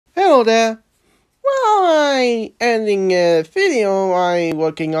Hello there. While I ending a video I'm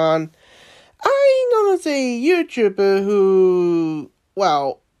working on, I noticed a YouTuber who,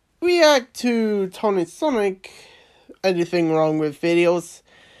 react to TonySonic, anything wrong with videos,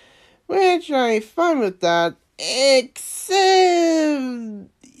 which I find with that, except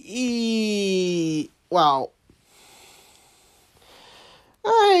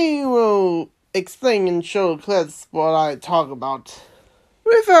I will explain and show clips what I talk about.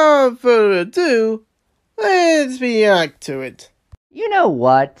 Without further ado, let's react to it. You know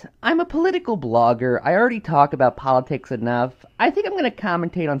what? I'm a political blogger. I already talk about politics enough. I think I'm going to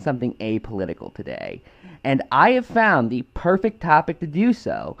commentate on something apolitical today. And I have found the perfect topic to do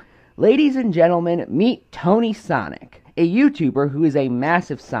so. Ladies and gentlemen, meet TonySonic, a YouTuber who is a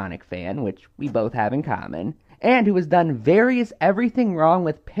massive Sonic fan, which we both have in common, and who has done various Everything Wrong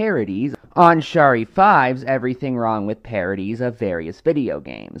with parodies on Shari5's Everything Wrong with parodies of various video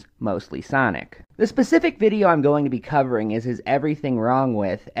games, mostly Sonic. The specific video I'm going to be covering is his Everything Wrong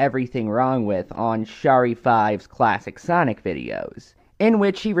with on Shari5's classic Sonic videos, in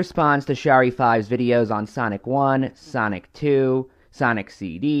which he responds to Shari5's videos on Sonic 1, Sonic 2, Sonic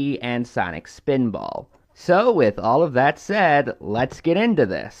CD, and Sonic Spinball. So, with all of that said, let's get into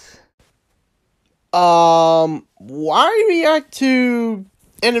this. Why react to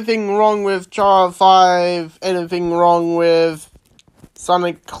anything wrong with Char 5, anything wrong with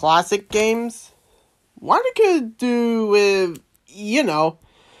Sonic Classic games? What it could do with,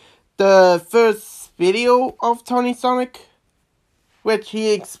 the first video of TonySonic, which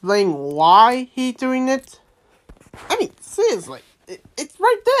he explained why he's doing it? I mean, seriously, it's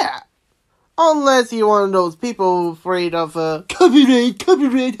right there. Unless you're one of those people afraid of, copyright.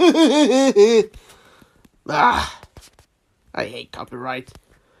 I hate copyright.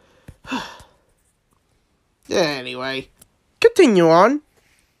 Anyway, continue on.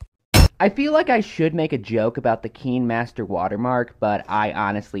 I feel like I should make a joke about the Keen Master watermark, but I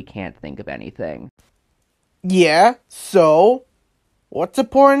honestly can't think of anything. Yeah, so, what's the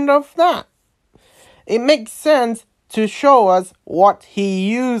point of that? It makes sense to show us what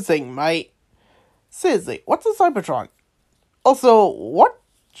he's using, mate. Seriously, what's a Cybertron? Also, what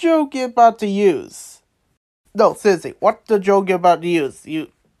joke you about to use? No, seriously, what the joke you're about to use?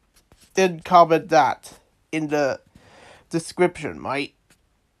 You didn't comment that in the description, mate.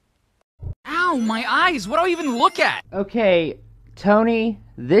 Ow, my eyes! What do I even look at? Okay, Tony,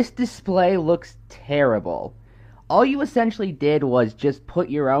 this display looks terrible. All you essentially did was just put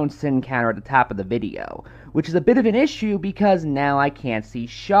your own sin counter at the top of the video, which is a bit of an issue because now I can't see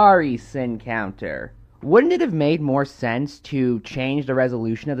Shari's sin counter. Wouldn't it have made more sense to change the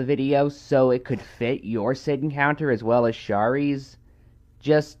resolution of the video so it could fit your sin counter as well as Shari's?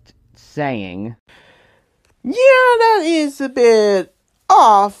 Just saying. Yeah, that is a bit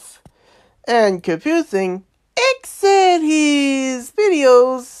off and confusing, except his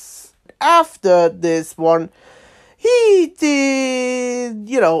videos after this one, he did,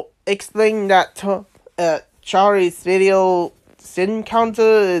 explain that Charlie's video sin counter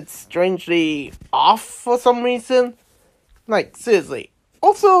is strangely off for some reason. Like, seriously.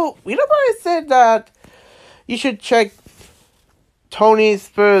 Also, I said that you should check Tony's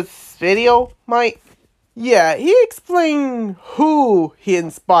first video, Mike? Yeah, he explained who he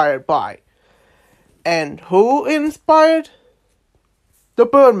inspired by. And who inspired? The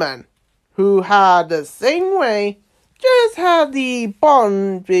Birdman, who had the same way, just had the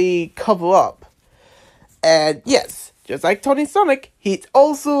bond be covered up. And yes, just like TonySonic, he's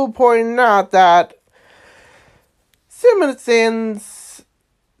also pointing out that Simon's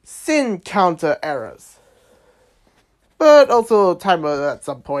sin counter errors. But also timer at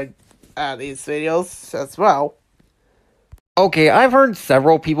some point at these videos as well. Okay, I've heard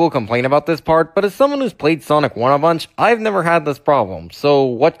several people complain about this part, but as someone who's played Sonic 1 a bunch, I've never had this problem, so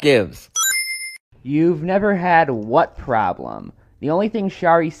what gives? You've never had what problem? The only thing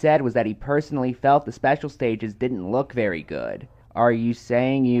Shari said was that he personally felt the special stages didn't look very good. Are you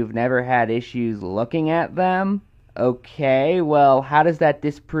saying you've never had issues looking at them? Okay, well, how does that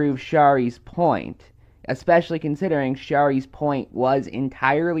disprove Shari's point? Especially considering Shari's point was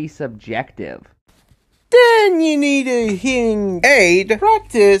entirely subjective. Then you need a hearing aid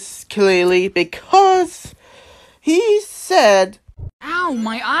practice clearly because he said, Ow,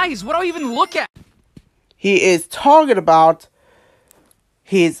 my eyes! What do I even look at? He is talking about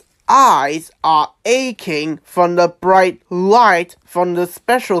his eyes are aching from the bright light from the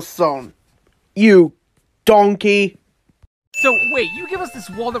special zone. You donkey. So, wait, you give us this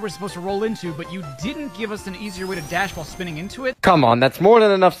wall that we're supposed to roll into, but you didn't give us an easier way to dash while spinning into it? Come on, that's more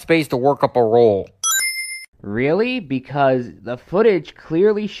than enough space to work up a roll. Really? Because the footage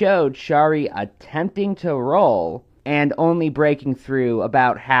clearly showed Shari attempting to roll and only breaking through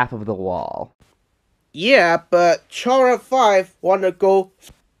about half of the wall. Yeah, but ShadowRuff5 wanna go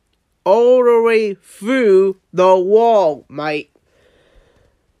all the way through the wall, mate.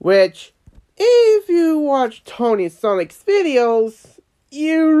 Which, if you watch TonySonic's videos,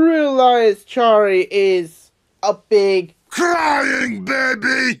 you realize Charlie is a big Crying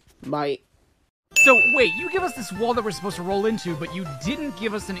baby! mate. So, wait, you give us this wall that we're supposed to roll into, but you didn't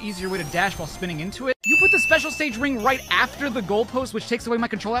give us an easier way to dash while spinning into it? You put the special stage ring right after the goalpost, which takes away my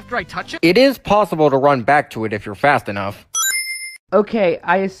control after I touch it? It is possible to run back to it if you're fast enough. Okay,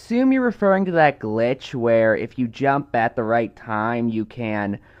 I assume you're referring to that glitch where if you jump at the right time, you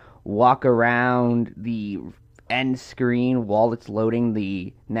can walk around the end screen while it's loading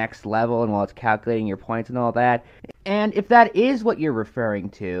the next level and while it's calculating your points and all that. And if that is what you're referring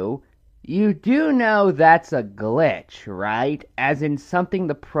to, you do know that's a glitch, right? As in something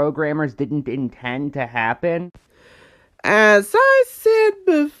the programmers didn't intend to happen? As I said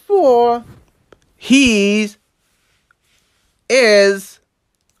before, he is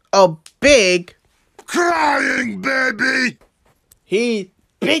a big Crying baby! He's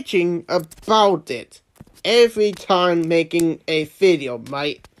bitching about it every time making a video,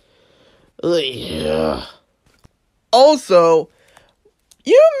 mate. Ugh. Also,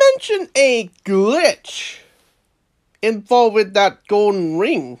 you mentioned a glitch involved with that golden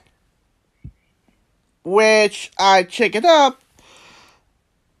ring, which I checked it up,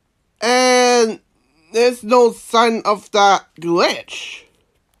 and there's no sign of that glitch.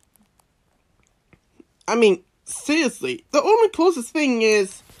 I mean, seriously, the only closest thing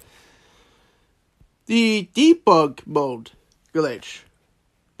is the debug mode glitch.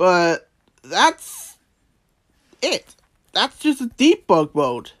 But that's it. That's just a debug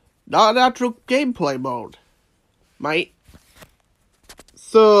mode, not an actual gameplay mode, mate.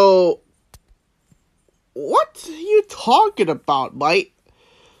 So, what are you talking about, mate?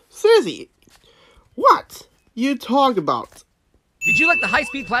 Seriously, what you talking about? Did you like the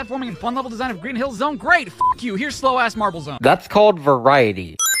high-speed platforming and fun level design of Green Hill Zone? Great! F*** you, here's slow-ass Marble Zone. That's called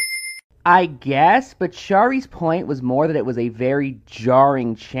variety. I guess, but Shari's point was more that it was a very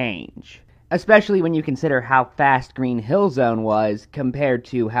jarring change. Especially when you consider how fast Green Hill Zone was compared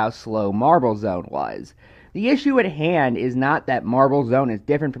to how slow Marble Zone was. The issue at hand is not that Marble Zone is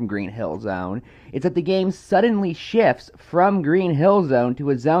different from Green Hill Zone, it's that the game suddenly shifts from Green Hill Zone to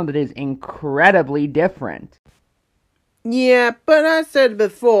a zone that is incredibly different. Yeah, but I said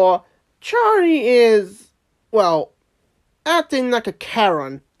before, Charlie is, well, acting like a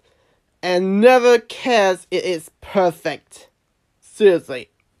Karen, and never cares it is perfect. Seriously.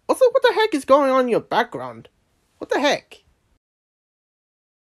 Also, what the heck is going on in your background? What the heck?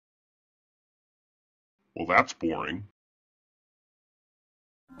 Well, that's boring.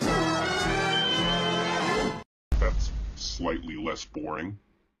 That's slightly less boring.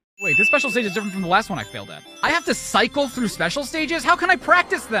 Wait, this special stage is different from the last one I failed at. I have to cycle through special stages? How can I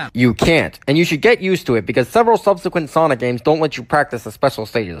practice them? You can't, and you should get used to it because several subsequent Sonic games don't let you practice the special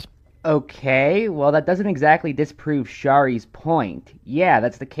stages. Okay, well that doesn't exactly disprove Shari's point. Yeah,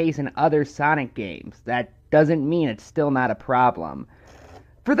 that's the case in other Sonic games. That doesn't mean it's still not a problem.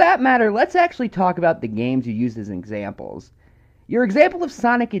 For that matter, let's actually talk about the games you used as examples. Your example of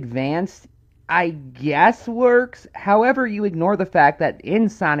Sonic Advance, I guess, works. However, you ignore the fact that in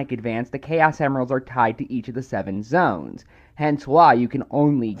Sonic Advance, the Chaos Emeralds are tied to each of the 7 zones. Hence why you can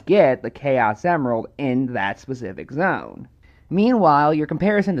only get the Chaos Emerald in that specific zone. Meanwhile, your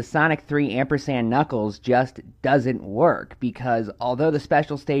comparison to Sonic 3 & Knuckles just doesn't work, because although the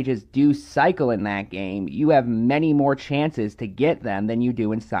special stages do cycle in that game, you have many more chances to get them than you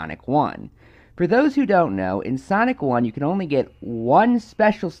do in Sonic 1. For those who don't know, in Sonic 1 you can only get one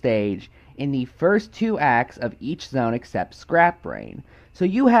special stage in the first 2 acts of each zone except Scrap Brain, so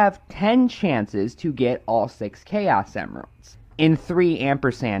you have 10 chances to get all 6 Chaos Emeralds. In 3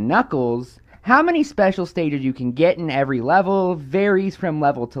 & Knuckles, how many special stages you can get in every level varies from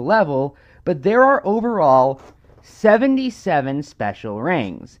level to level, but there are overall 77 special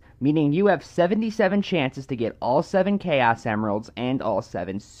rings, meaning you have 77 chances to get all 7 Chaos Emeralds and all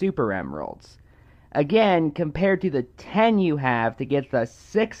 7 Super Emeralds. Again, compared to the 10 you have to get the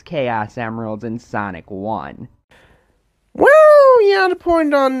 6 Chaos Emeralds in Sonic 1. Well, you had a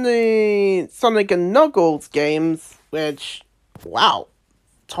point on the Sonic and Knuckles games, which, wow,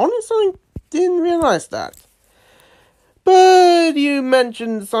 TonySonic didn't realize that. But you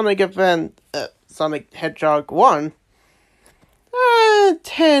mentioned Sonic Hedgehog 1.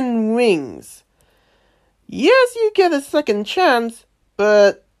 10 rings. Yes, you get a second chance,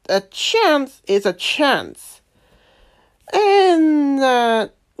 but a chance is a chance. And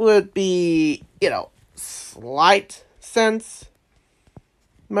that would be, slight sense,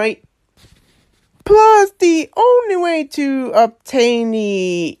 right? Plus, the only way to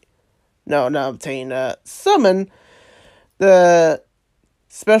summon the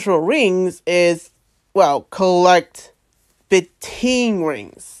special rings is, collect 15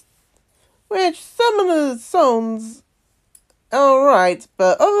 rings. Which some of the zones alright,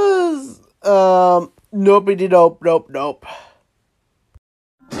 but others, nope.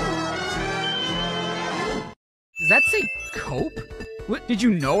 Does that say cope? What, did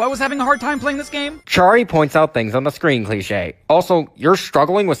you know I was having a hard time playing this game? Chari points out things on the screen cliche. Also, you're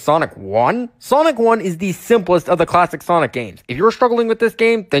struggling with Sonic 1? Sonic 1 is the simplest of the classic Sonic games. If you're struggling with this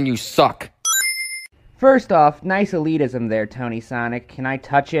game, then you suck. First off, nice elitism there, TonySonic. Can I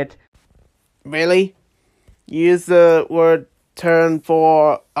touch it? Really? Use the word turn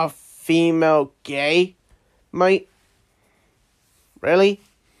for a female gay, mate? Really?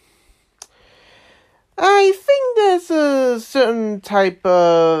 I think there's a certain type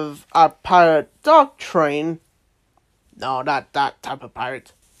of pirate doctrine. No, not that type of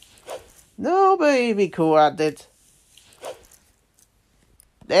pirate. Nobody be cool at it.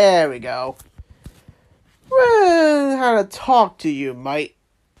 There we go. Learn how to talk to you, mate.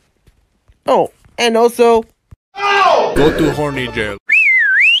 Oh, and also... Go to horny jail.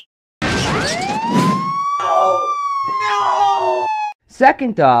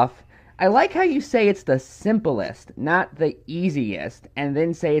 Second off, I like how you say it's the simplest, not the easiest, and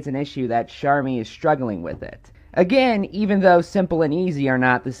then say it's an issue that Charmy is struggling with it. Again, even though simple and easy are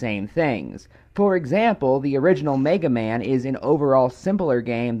not the same things. For example, the original Mega Man is an overall simpler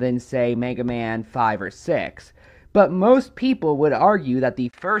game than, say, Mega Man 5 or 6. But most people would argue that the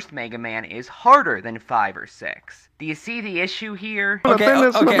first Mega Man is harder than 5 or 6. Do you see the issue here? Okay,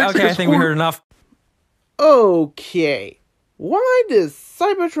 I think we heard enough. Okay. Why does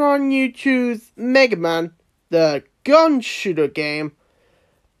Cybertron you choose Mega Man, the gun shooter game,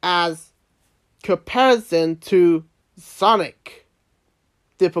 as comparison to Sonic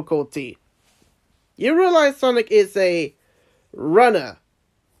difficulty? You realize Sonic is a runner,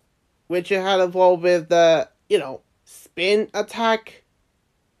 which you had involved with the, spin attack.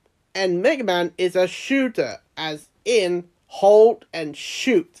 And Mega Man is a shooter, as in hold and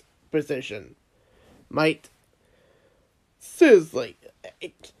shoot precision. Mate. Seriously,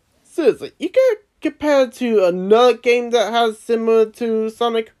 you can compare it to another game that has similar to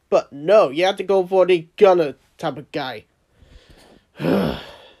Sonic, but no, you have to go for the gunner type of guy.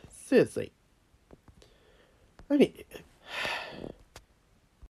 Seriously. I mean...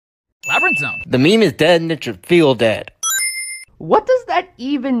 Labyrinth Zone. The meme is dead and it should feel dead. What does that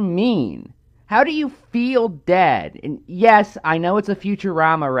even mean? How do you feel dead? And yes, I know it's a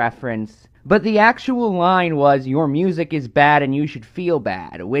Futurama reference, but the actual line was, your music is bad and you should feel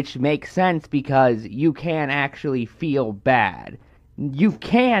bad, which makes sense because you can't actually feel bad. You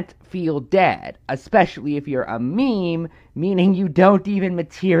can't feel dead, especially if you're a meme, meaning you don't even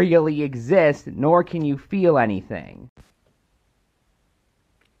materially exist, nor can you feel anything.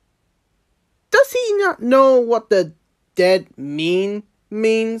 Does he not know what the dead mean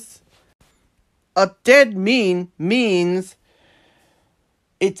means? A dead meme means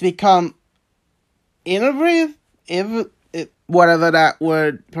it's become innovative, whatever that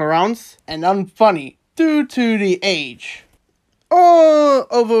word pronounce, and unfunny due to the age. Or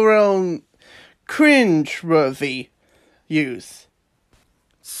overall cringe-worthy use.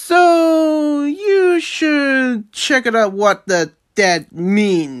 So you should check it out what the dead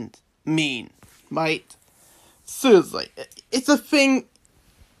mean, right? Seriously, it's a thing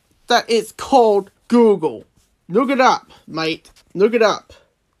that is called Google. Look it up, mate. Look it up.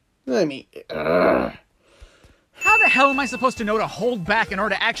 How the hell am I supposed to know to hold back in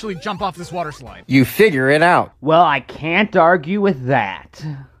order to actually jump off this water slide? You figure it out. Well, I can't argue with that.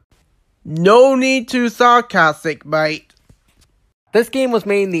 No need to sarcastic, mate. This game was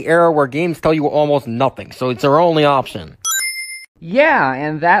made in the era where games tell you almost nothing, so it's our only option. Yeah,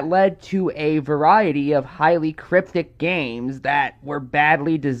 and that led to a variety of highly cryptic games that were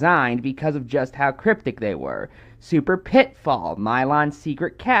badly designed because of just how cryptic they were. Super Pitfall, Milon's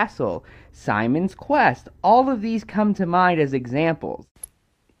Secret Castle, Simon's Quest, all of these come to mind as examples.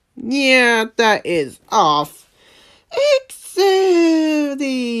 Yeah, that is off. Except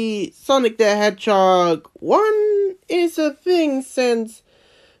the Sonic the Hedgehog 1 is a thing since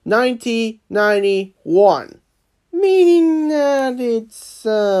 1991. Meaning that it's,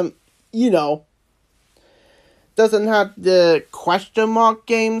 doesn't have the question mark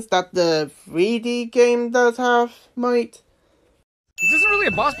games that the 3D game does have, mate. This isn't really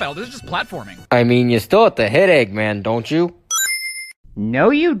a boss battle, this is just platforming. I mean, you still have to hit Eggman, don't you? No,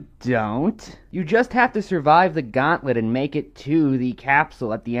 you don't. You just have to survive the gauntlet and make it to the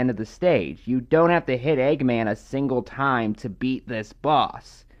capsule at the end of the stage. You don't have to hit Eggman a single time to beat this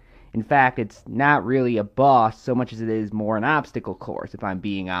boss. In fact, it's not really a boss so much as it is more an obstacle course, if I'm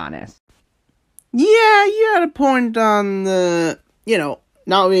being honest. Yeah, you had a point on the,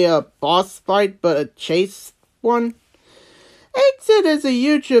 not really a boss fight, but a chase one. Exit is a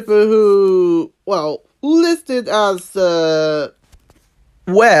YouTuber who, listed as,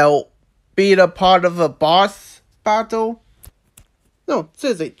 being a part of a boss battle. No,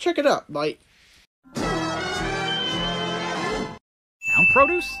 seriously, check it out, mate. Sound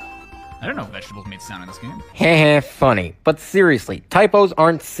produce? I don't know if vegetables made sound in this game. Heh, funny. But seriously, typos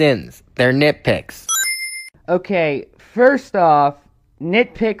aren't sins. They're nitpicks. Okay, first off,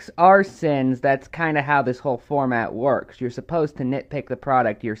 nitpicks are sins. That's kind of how this whole format works. You're supposed to nitpick the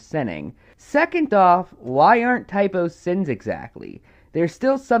product you're sinning. Second off, why aren't typos sins exactly? There's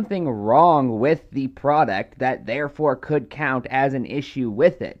still something wrong with the product that therefore could count as an issue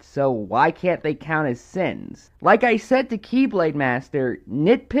with it, so why can't they count as sins? Like I said to Keyblade Master,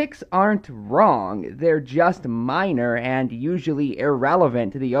 nitpicks aren't wrong, they're just minor and usually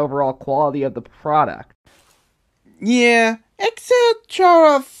irrelevant to the overall quality of the product. Yeah, except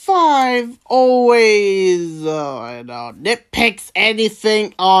TonySonic always, nitpicks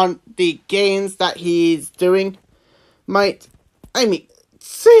anything on the games that he's doing.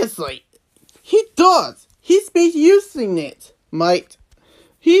 Seriously, he does. He's misusing it, mate.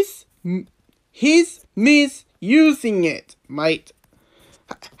 He's misusing it, mate.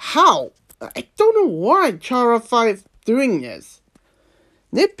 How? I don't know why TonySonic's doing this.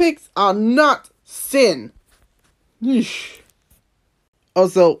 Nitpicks are not sin.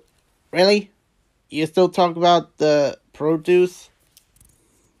 Also, really? You still talk about the produce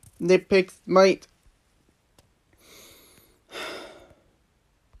nitpicks, mate?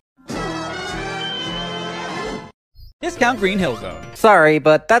 Discount Green Hill Zone. Sorry,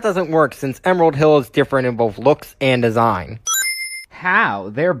 but that doesn't work since Emerald Hill is different in both looks and design.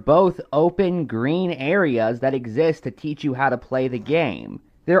 How? They're both open green areas that exist to teach you how to play the game.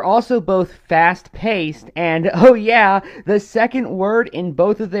 They're also both fast-paced, and oh yeah, the second word in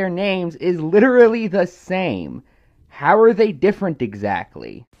both of their names is literally the same. How are they different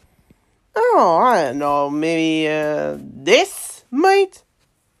exactly? Oh, I don't know, maybe, this, mate?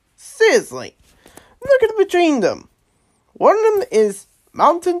 Seriously, look at between them. One of them is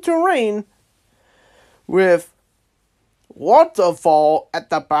mountain terrain with waterfall at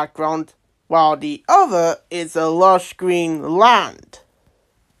the background, while the other is a lush green land.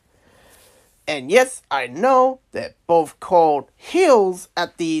 And yes, I know they're both called hills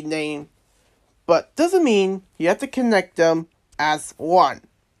at the name, but doesn't mean you have to connect them as one.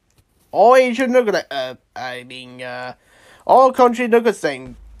 All Asian look at all countries look the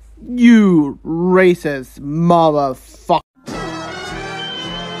same. You racist motherfucker.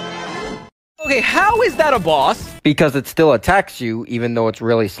 Okay, how is that a boss? Because it still attacks you, even though it's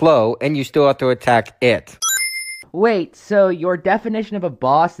really slow, and you still have to attack it. Wait, so your definition of a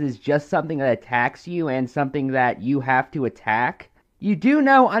boss is just something that attacks you and something that you have to attack? You do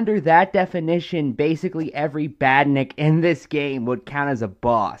know under that definition, basically every badnik in this game would count as a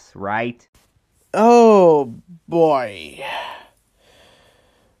boss, right? Oh boy.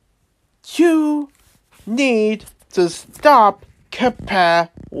 You need to stop compare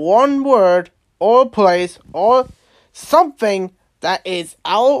one word or place or something that is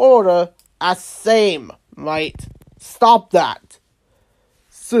out of order as same, mate. Stop that.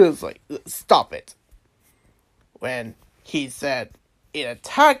 Seriously, stop it. When he said it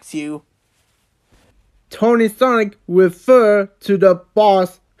attacks you, TonySonic referred to the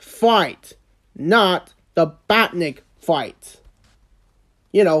boss fight, not the Batnik fight.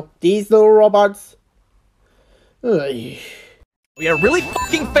 You know, these little robots. Ugh. We had a really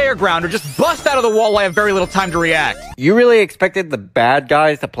fucking fairgrounder just bust out of the wall while I have very little time to react. You really expected the bad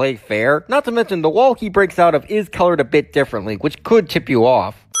guys to play fair? Not to mention the wall he breaks out of is colored a bit differently, which could tip you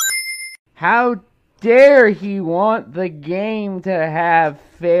off. How dare he want the game to have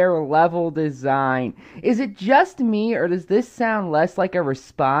fair level design? Is it just me, or does this sound less like a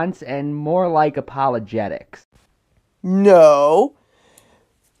response and more like apologetics? No.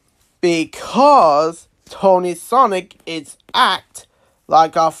 Because TonySonic is act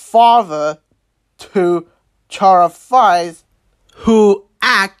like a father to TonySonic who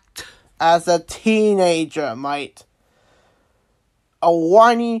act as a teenager, mate. A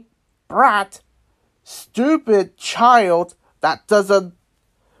whiny brat, stupid child that doesn't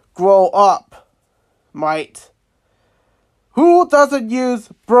grow up, mate. Who doesn't use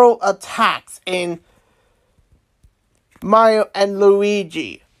bro attacks in Mario and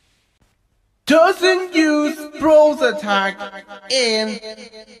Luigi? Doesn't use bro's attack in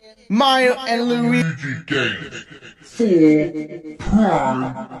Mario and Luigi games. For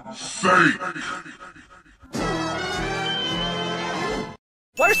prime's sake.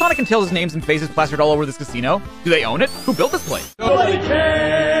 Why are Sonic and Tails' names and faces plastered all over this casino? Do they own it? Who built this place? Nobody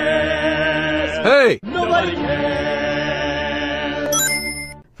cares! Hey! Nobody cares!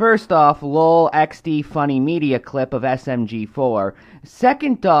 First off, lol XD funny media clip of SMG4.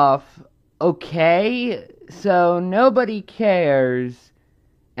 Second off, okay, so nobody cares,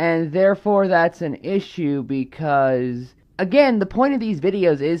 and therefore that's an issue because, again, the point of these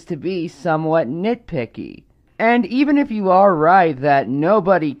videos is to be somewhat nitpicky. And even if you are right that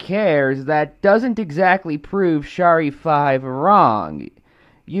nobody cares, that doesn't exactly prove Shari5 wrong.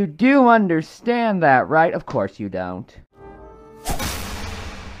 You do understand that, right? Of course you don't.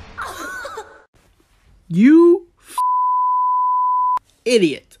 You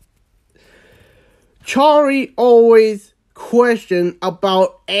idiot. Charlie always question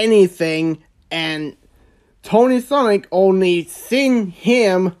about anything, and TonySonic only seen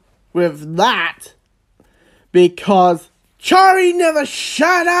him with that because Charlie never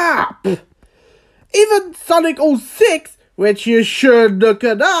shut up. Even Sonic 06, which you should look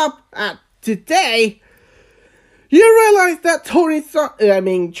it up at today, you realize that Charlie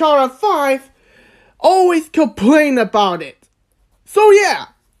 5 always complain about it. So yeah,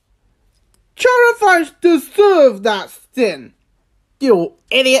 Charlie 5 deserves that sin. You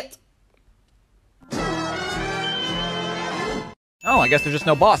idiot. Oh, I guess there's just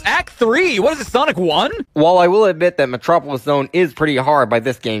no boss. Act 3! What is it, Sonic 1? While I will admit that Metropolis Zone is pretty hard by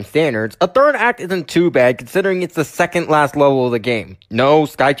this game's standards, a third act isn't too bad considering it's the second last level of the game. No,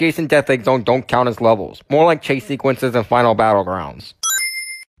 Sky Chase and Death Egg Zone don't count as levels. More like chase sequences and final battlegrounds.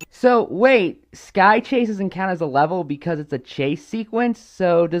 So, wait, Sky Chase doesn't count as a level because it's a chase sequence?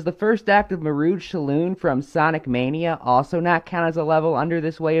 So, does the first act of Marouge Saloon from Sonic Mania also not count as a level under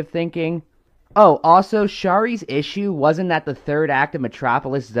this way of thinking? Oh, also, Shari's issue wasn't that the third act of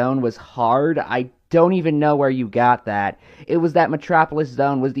Metropolis Zone was hard. I don't even know where you got that. It was that Metropolis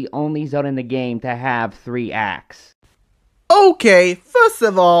Zone was the only zone in the game to have 3 acts. Okay, first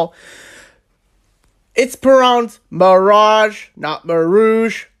of all, it's pronounced Mirage, not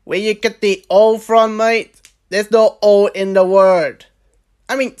Marouge. Where you get the O from, mate? There's no O in the word.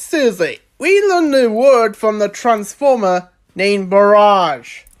 I mean, seriously, we learned the word from the Transformer named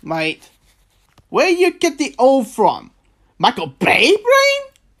Mirage, mate. Where you get the O from? Michael Bay brain?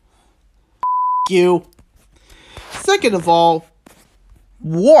 You. Second of all,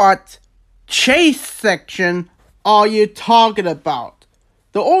 what chase section are you talking about?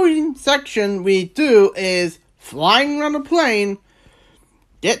 The only section we do is flying around a plane,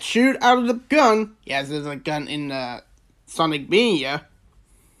 get shoot out of the gun. Yes, there's a gun in Sonic Mania.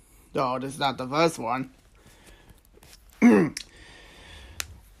 No, this is not the first one.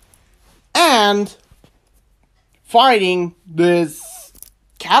 And fighting this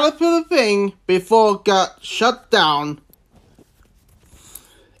caterpillar thing before it got shut down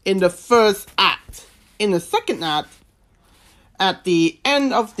in the first act. In the second act, at the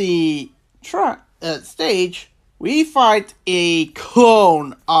end of the stage, we fight a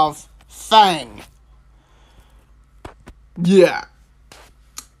clone of Fang. Yeah.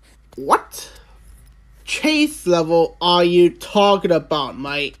 What chase level are you talking about,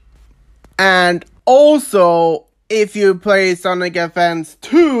 mate? And also, if you play Sonic Advance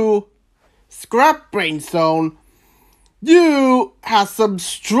 2, Scrap Brain Zone, you have some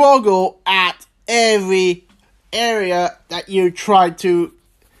struggle at every area that you try to,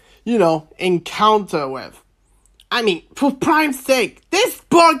 encounter with. I mean, for prime's sake, this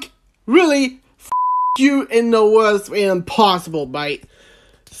bug really you in the worst way possible, mate.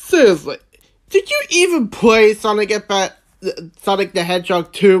 Seriously, did you even play Sonic the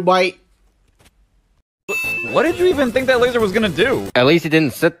Hedgehog 2, mate? What did you even think that laser was gonna do? At least he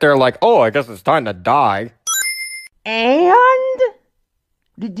didn't sit there like, oh, I guess it's time to die. And?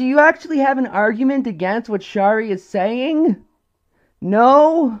 Do you actually have an argument against what Shari is saying?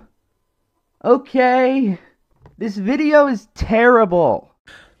 No? Okay. This video is terrible.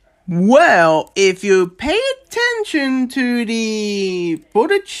 Well, if you pay attention to the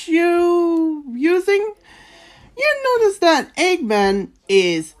footage you're using, you notice that Eggman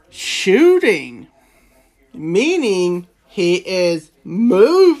is shooting. Meaning, he is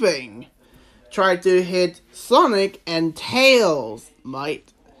moving. Try to hit Sonic and Tails,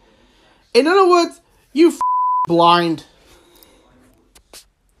 mate. In other words, you blind.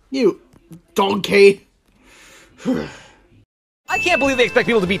 You donkey. I can't believe they expect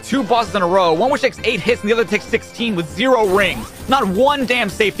people to beat 2 bosses in a row, one which takes 8 hits and the other takes 16 with 0 rings. Not one damn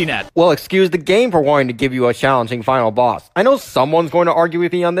safety net. Well, excuse the game for wanting to give you a challenging final boss. I know someone's going to argue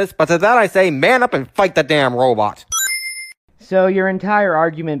with me on this, but to that I say, man up and fight the damn robot. So your entire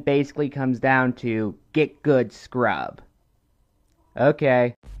argument basically comes down to get good, scrub.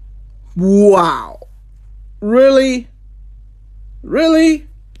 Okay. Wow. Really? Really?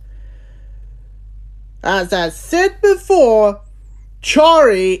 As I said before,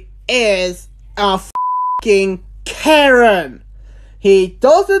 Charlie is a f***ing Karen. He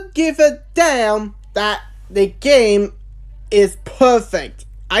doesn't give a damn that the game is perfect.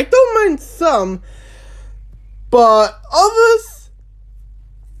 I don't mind some, but others?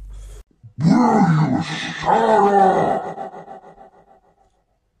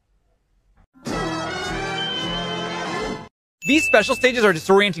 These special stages are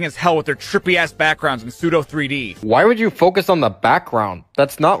disorienting as hell with their trippy-ass backgrounds in pseudo 3D. Why would you focus on the background?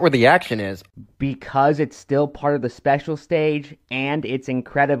 That's not where the action is. Because it's still part of the special stage, and it's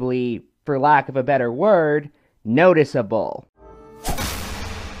incredibly, for lack of a better word, noticeable.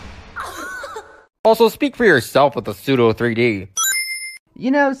 Also, speak for yourself with the pseudo 3D.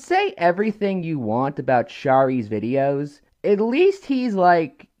 You know, say everything you want about Shari's videos, at least he's,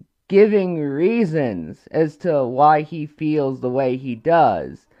 like, giving reasons as to why he feels the way he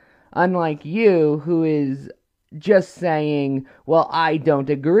does. Unlike you, who is just saying, well, I don't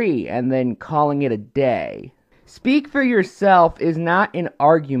agree, and then calling it a day. Speak for yourself is not an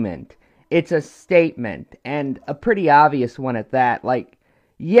argument. It's a statement, and a pretty obvious one at that. Like,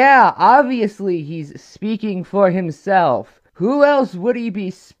 yeah, obviously he's speaking for himself. Who else would he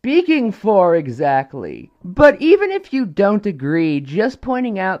be speaking for exactly? But even if you don't agree, just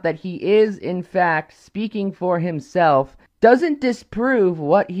pointing out that he is, in fact, speaking for himself doesn't disprove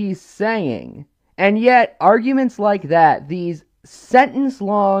what he's saying. And yet, arguments like that, these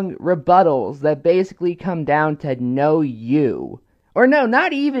sentence-long rebuttals that basically come down to know you. Or no,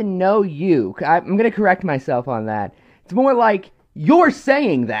 not even know you. I'm going to correct myself on that. It's more like, you're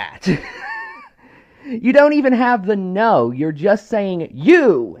saying that. You don't even have the no, you're just saying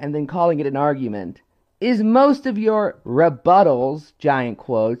you, and then calling it an argument, is most of your rebuttals, giant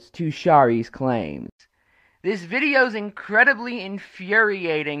quotes, to Shari's claims. This video's incredibly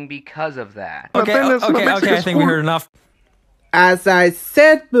infuriating because of that. Okay, I think we heard enough. As I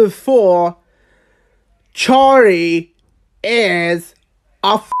said before, Charlie is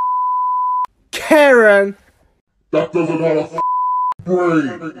a Karen. That doesn't have a brain.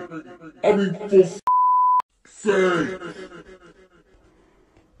 I mean, for sake.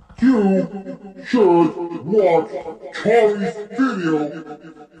 You should watch Charlie's video.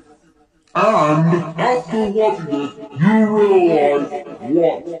 And after watching it, you realize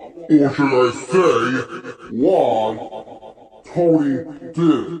what, or should I say, why Tony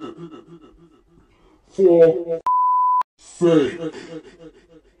did. For sake.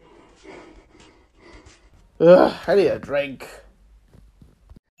 Ugh, I need a drink.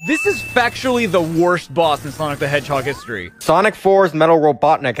 This is factually the worst boss in Sonic the Hedgehog history. Sonic 4's Metal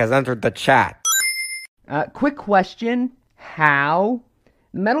Robotnik has entered the chat. Quick question. How?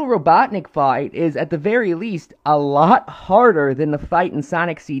 The Metal Robotnik fight is, at the very least, a lot harder than the fight in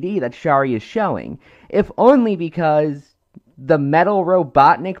Sonic CD that Shari is showing. If only because the Metal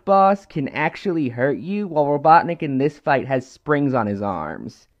Robotnik boss can actually hurt you, while Robotnik in this fight has springs on his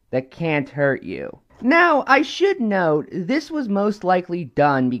arms that can't hurt you. Now, I should note, this was most likely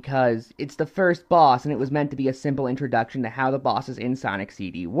done because it's the first boss and it was meant to be a simple introduction to how the bosses in Sonic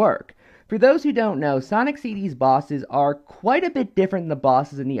CD work. For those who don't know, Sonic CD's bosses are quite a bit different than the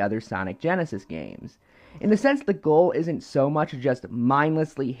bosses in the other Sonic Genesis games. In the sense, the goal isn't so much to just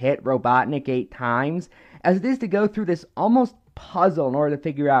mindlessly hit Robotnik 8 times, as it is to go through this almost puzzle in order to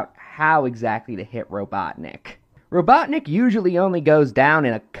figure out how exactly to hit Robotnik. Robotnik usually only goes down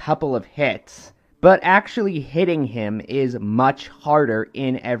in a couple of hits, but actually hitting him is much harder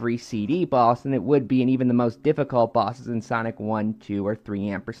in every CD boss than it would be in even the most difficult bosses in Sonic 1, 2, or 3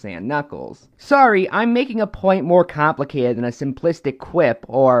 ampersand Knuckles. Sorry, I'm making a point more complicated than a simplistic quip,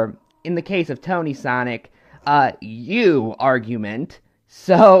 or, in the case of TonySonic, you argument.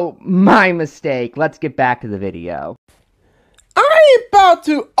 So, my mistake. Let's get back to the video. I ain't about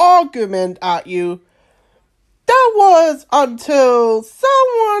to argument at you. That was until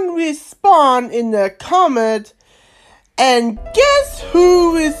someone respond in the comment, and guess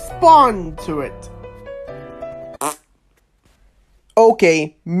who respond to it?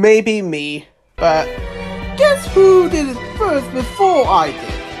 Okay, maybe me, but guess who did it first before I did?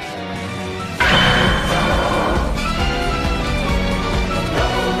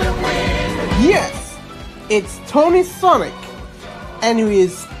 Yes, it's TonySonic. and he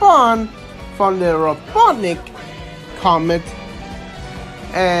responded from the Robotnik comment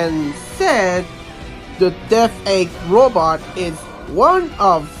and said the Death Egg robot is one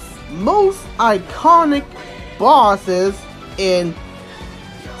of most iconic bosses in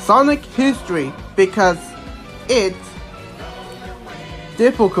Sonic history because its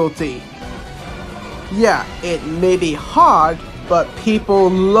difficulty. Yeah, it may be hard, but people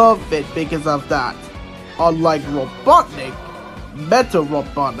love it because of that. Unlike Robotnik, Metal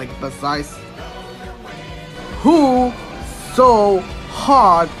Robotnik besides, who so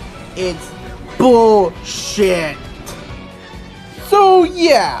hard it's bullshit. So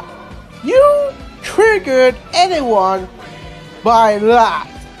yeah, you triggered anyone by that,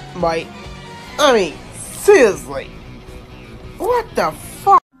 mate. I mean, seriously. What the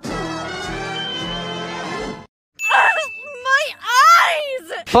fuck? My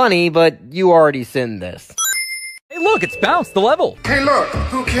eyes! Funny, but you already sinned this. Hey, look, it's bounced the level. Hey look,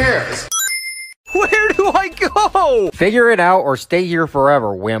 who cares? Where do I go? Figure it out or stay here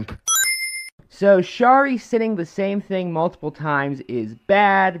forever, wimp. So Shari sitting the same thing multiple times is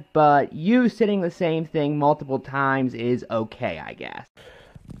bad, but you sitting the same thing multiple times is okay, I guess.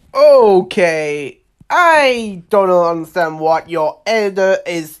 Okay, I don't understand what your editor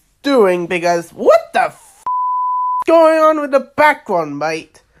is doing because what the f going on with the background,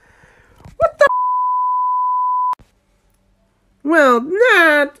 mate? What the f? Well,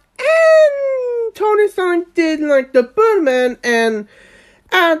 that and TonySonic did like the Birdman and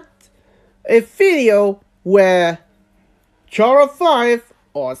add a video where Chara 5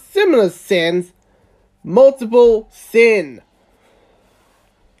 or similar sins, multiple sin.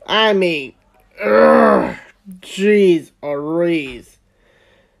 I mean, jeez Louise.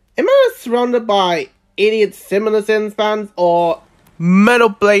 Am I surrounded by idiot similar sins fans or Metal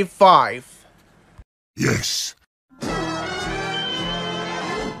Blade 5? Yes.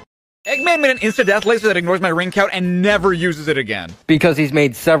 Eggman made an insta-death laser that ignores my ring count and never uses it again. Because he's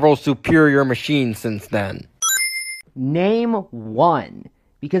made several superior machines since then. Name one.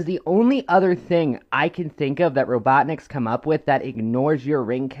 Because the only other thing I can think of that Robotnik's come up with that ignores your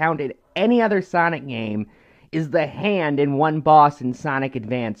ring count in any other Sonic game is the hand in one boss in Sonic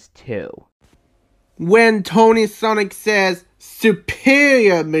Advance 2. When TonySonic says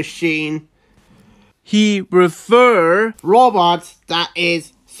superior machine, he refer robots that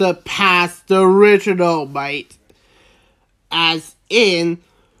is surpass the original, mate. As in,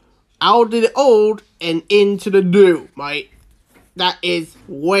 out of the old and into the new, mate. That is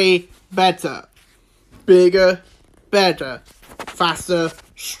way better. Bigger, better, faster,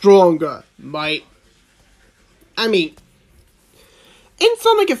 stronger, mate. I mean, in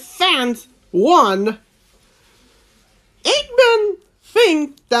Sonic Advance 1, Eggman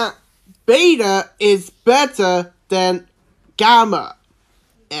think that Beta is better than Gamma.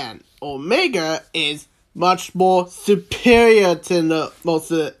 And Omega is much more superior to the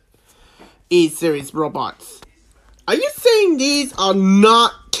most E-Series robots. Are you saying these are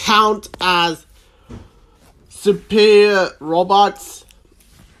not count as superior robots?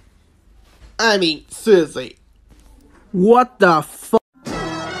 I mean, seriously. What the fuck?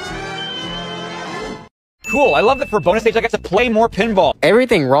 Cool, I love that for bonus stage I get to play more pinball.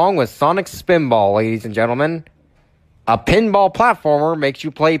 Everything wrong with Sonic Spinball, ladies and gentlemen. A pinball platformer makes you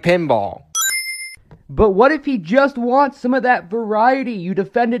play pinball. But what if he just wants some of that variety you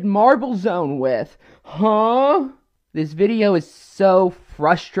defended Marble Zone with? Huh? This video is so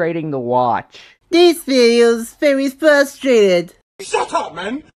frustrating to watch. This video is very frustrated. Shut up,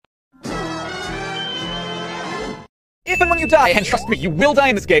 man! If and when you die, and trust me, you will die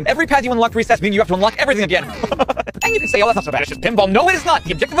in this game, every path you unlock resets, meaning you have to unlock everything again. And you can say, oh, that's not so bad, it's just pinball. No, it is not!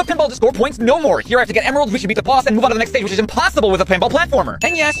 The objective of pinball is to score points, no more. Here I have to get emeralds, we should beat the boss, and move on to the next stage, which is impossible with a pinball platformer.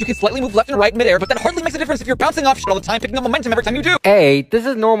 And yes, you can slightly move left and right midair, but that hardly makes a difference if you're bouncing off shit all the time, picking up momentum every time you do. A, this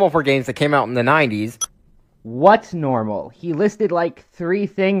is normal for games that came out in the 90s. What's normal? He listed like 3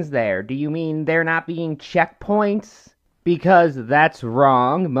 things there. Do you mean there not being checkpoints? Because that's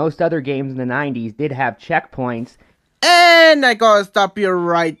wrong. Most other games in the 90s did have checkpoints. And I gotta stop you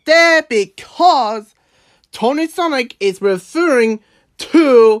right there because TonySonic is referring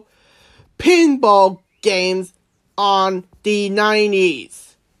to pinball games on the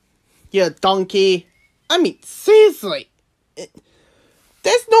 90s. You donkey. I mean, seriously.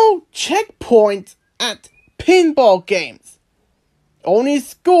 There's no checkpoint at pinball games. Only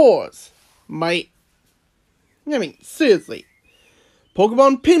scores, mate. I mean, seriously.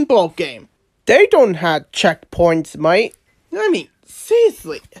 Pokemon pinball game. They don't have checkpoints, mate. I mean,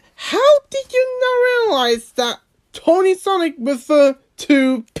 seriously. How did you not realize that TonySonic referred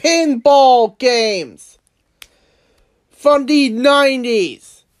to pinball games? from the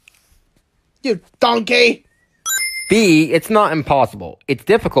 90s. You donkey! B, it's not impossible. It's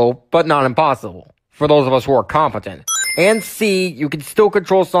difficult, but not impossible, for those of us who are competent. And C, you can still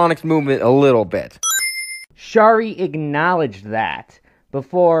control Sonic's movement a little bit. Shari acknowledged that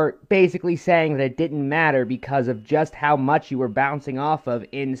before basically saying that it didn't matter because of just how much you were bouncing off of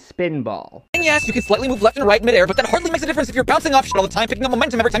in Spinball. And yes, you can slightly move left and right midair, but that hardly makes a difference if you're bouncing off shit all the time, picking up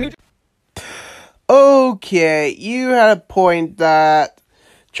momentum every time you... Okay, you had a point that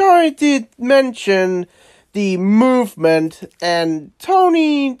Charlie did mention the movement, and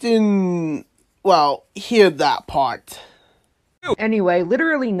Tony didn't, well, hear that part. Anyway,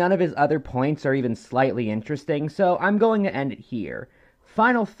 literally none of his other points are even slightly interesting, so I'm going to end it here.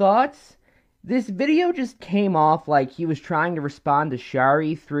 Final thoughts? This video just came off like he was trying to respond to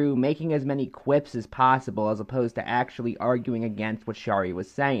Shari through making as many quips as possible as opposed to actually arguing against what Shari was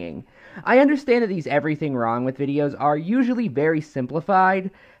saying. I understand that these everything wrong with videos are usually very simplified,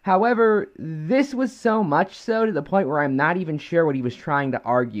 however, this was so much so to the point where I'm not even sure what he was trying to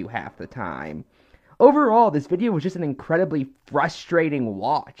argue half the time. Overall, this video was just an incredibly frustrating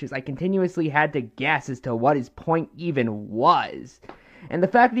watch, as I continuously had to guess as to what his point even was. And the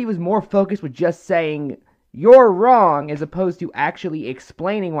fact that he was more focused with just saying, "You're wrong," as opposed to actually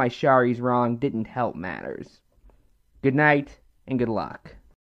explaining why Shari's wrong didn't help matters. Good night, and good luck.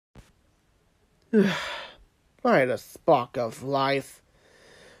 By the spark of life.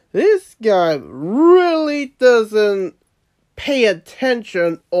 This guy really doesn't pay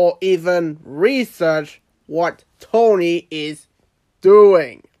attention or even research what Tony is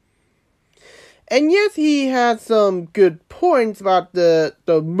doing. And yes, he had some good points about the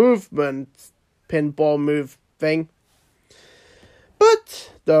movement, pinball move thing.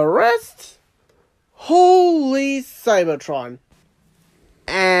 But the rest, holy Cybertron.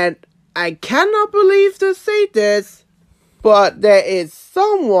 And I cannot believe to say this, but there is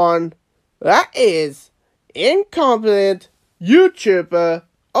someone that is incompetent YouTuber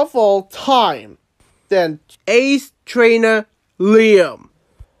of all time than Ace Trainer Liam.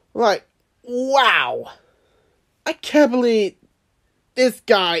 Like, wow. I can't believe this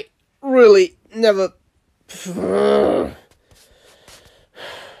guy really never...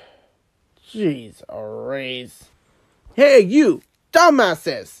 Jeez, raise. Hey, you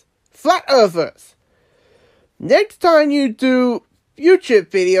dumbasses, flat earthers. Next time you do YouTube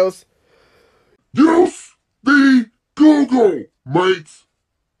videos, Use the Google, mates.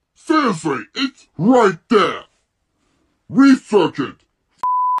 Seriously, it's right there. Research it.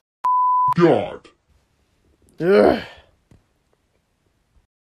 God. ugh.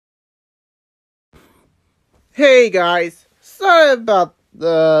 Hey guys, sorry about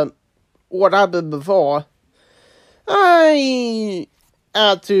what happened before. I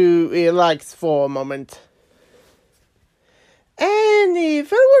had to relax for a moment. And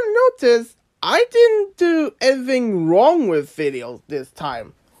if anyone noticed, I didn't do anything wrong with videos this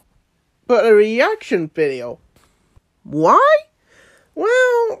time, but a reaction video. Why?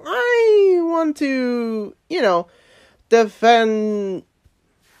 Well, I want to, defend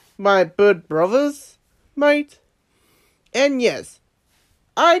my bird brothers, mate. And yes,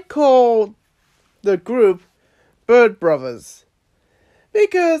 I call the group Bird Brothers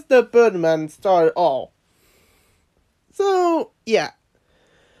because the Birdman started all. So, yeah.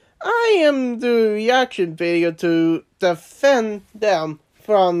 I am doing a reaction video to defend them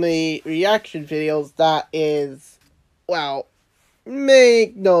from the reaction videos that is, well,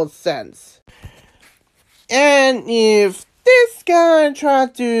 make no sense. And if this guy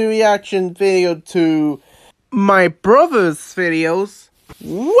tried to do a reaction video to my brother's videos,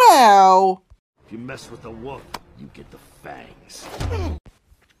 well... If you mess with the wolf, you get the fangs.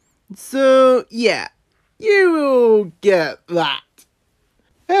 So, yeah, you will get that.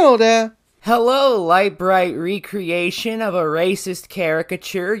 Hello there. Hello, light bright recreation of a racist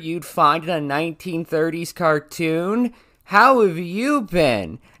caricature you'd find in a 1930s cartoon. How have you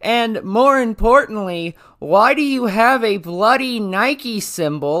been? And more importantly, why do you have a bloody Nike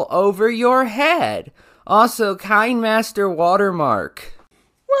symbol over your head? Also, Kind Master Watermark.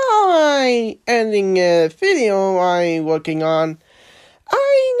 Well, I ending a video I'm working on.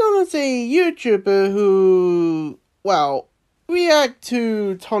 I noticed a YouTuber who, well, react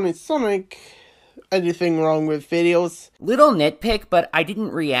to TonySonic. Anything wrong with videos? Little nitpick, but I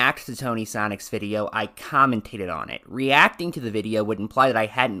didn't react to TonySonic's video, I commentated on it. Reacting to the video would imply that I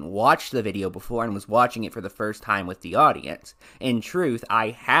hadn't watched the video before and was watching it for the first time with the audience. In truth, I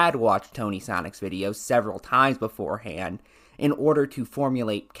had watched TonySonic's video several times beforehand in order to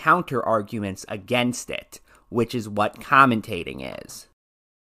formulate counter-arguments against it, which is what commentating is.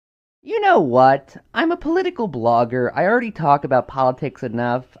 You know what? I'm a political blogger. I already talk about politics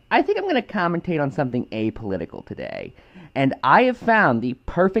enough. I think I'm going to commentate on something apolitical today. And I have found the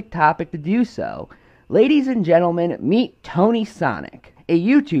perfect topic to do so. Ladies and gentlemen, meet TonySonic, a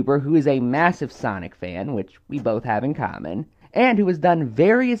YouTuber who is a massive Sonic fan, which we both have in common, and who has done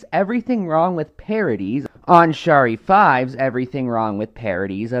various Everything Wrong with parodies on Shari5's Everything Wrong with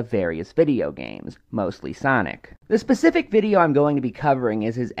parodies of various video games, mostly Sonic. The specific video I'm going to be covering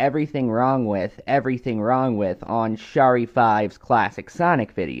is his Everything Wrong with on Shari5's classic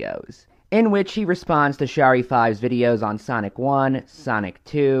Sonic videos, in which he responds to Shari5's videos on Sonic 1, Sonic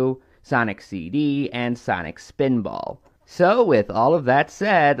 2, Sonic CD, and Sonic Spinball. So, with all of that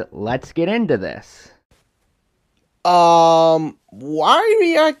said, let's get into this. Why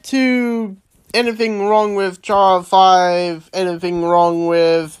react to anything wrong with Char 5, anything wrong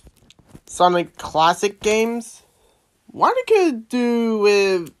with Sonic Classic games? What it could do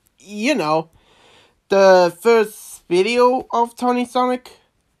with, the first video of TonySonic,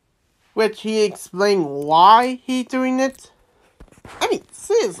 which he explained why he's doing it? I mean,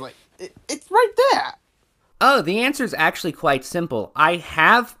 seriously, it's right there. Oh, the answer is actually quite simple. I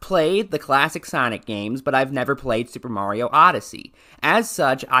have played the classic Sonic games, but I've never played Super Mario Odyssey. As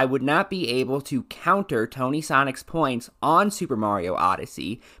such, I would not be able to counter TonySonic's points on Super Mario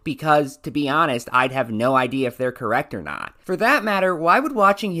Odyssey, because, to be honest, I'd have no idea if they're correct or not. For that matter, why would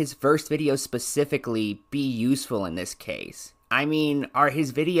watching his first video specifically be useful in this case? I mean, are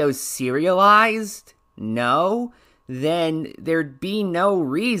his videos serialized? No? Then there'd be no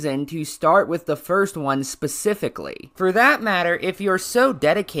reason to start with the first one specifically. For that matter, if you're so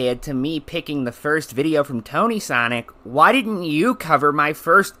dedicated to me picking the first video from TonySonic, why didn't you cover my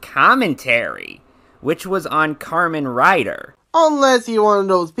first commentary, which was on Carmen Ryder? Unless you're one of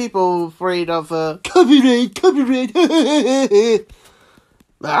those people afraid of copyright.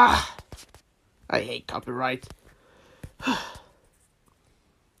 I hate copyright.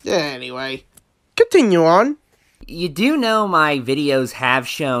 Anyway, continue on. You do know my videos have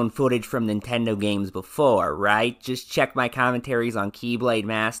shown footage from Nintendo games before, right? Just check my commentaries on Keyblade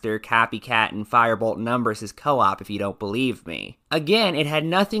Master, Copycat, and Firebolt Numbers' co-op if you don't believe me. Again, it had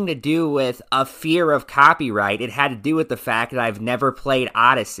nothing to do with a fear of copyright, it had to do with the fact that I've never played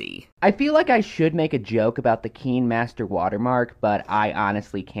Odyssey. I feel like I should make a joke about the Keen Master watermark, but I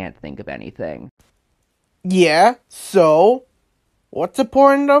honestly can't think of anything. Yeah, so what's the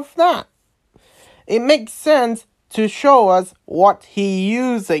point of that? It makes sense to show us what he's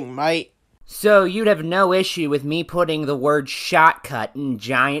using, mate. So you'd have no issue with me putting the word shotcut in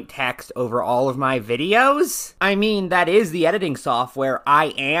giant text over all of my videos? I mean, that is the editing software I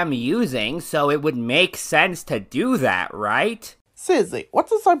am using, so it would make sense to do that, right? Seriously,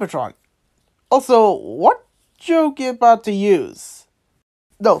 what's a Cybertron? Also, what joke you about to use?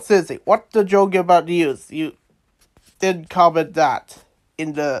 No, seriously, what's the joke you're about to use? You didn't comment that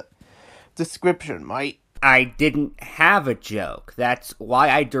in the description, mate. I didn't have a joke. That's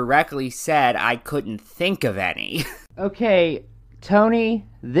why I directly said I couldn't think of any. Okay, Tony,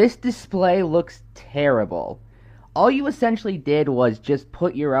 this display looks terrible. All you essentially did was just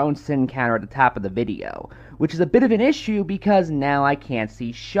put your own sin counter at the top of the video, which is a bit of an issue because now I can't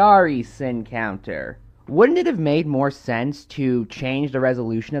see Shari's sin counter. Wouldn't it have made more sense to change the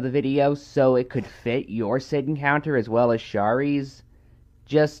resolution of the video so it could fit your sin counter as well as Shari's?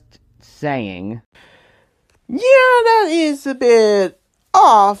 Just saying. Yeah, that is a bit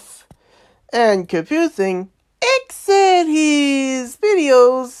off and confusing, except his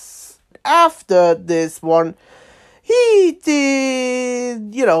videos after this one, he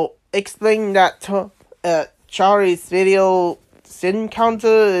did, explain that Charlie's video sin counter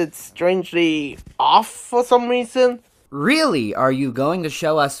is strangely off for some reason. Really? Are you going to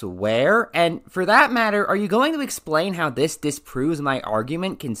show us where? And for that matter, are you going to explain how this disproves my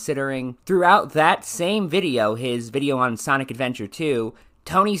argument, considering throughout that same video, his video on Sonic Adventure 2,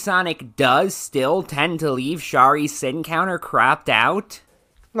 TonySonic does still tend to leave Shari's sin counter cropped out?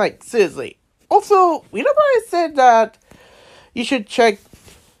 Like, seriously. Also, I said that you should check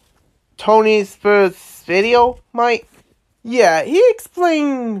Tony's first video, Mike? Yeah, he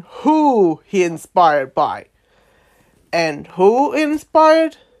explained who he inspired by. And who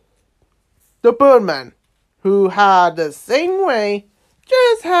inspired? The Birdman, who had the same way,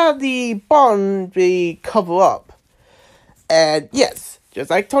 just had the bond be covered up. And yes, just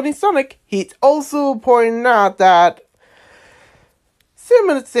like TonySonic, he's also pointing out that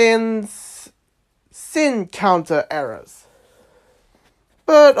Simon's sin counter errors.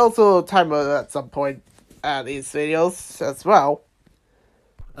 But also timer at some point at his videos as well.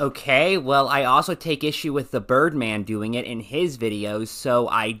 Okay, well, I also take issue with the Birdman doing it in his videos, so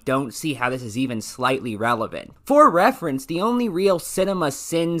I don't see how this is even slightly relevant. For reference, the only real Cinema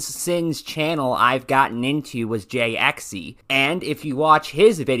Sins channel I've gotten into was JXE, and if you watch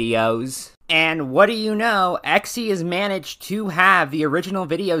his videos... And what do you know, Xe has managed to have the original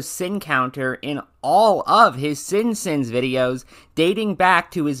video sin counter in all of his Sins videos dating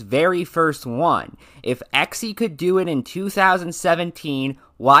back to his very first one. If Xe could do it in 2017,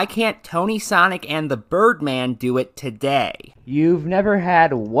 why can't TonySonic and the Birdman do it today? You've never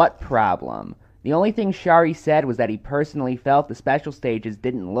had what problem? The only thing Shari said was that he personally felt the special stages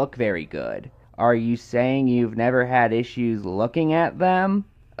didn't look very good. Are you saying you've never had issues looking at them?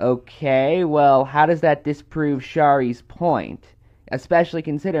 Okay, well, how does that disprove Shari's point? Especially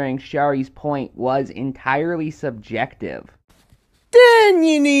considering Shari's point was entirely subjective. Then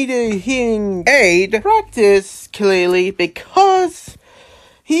you need a hearing aid practice clearly because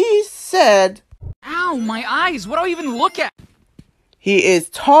he said... Ow, my eyes! What do I even look at? He is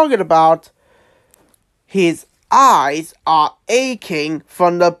talking about his eyes are aching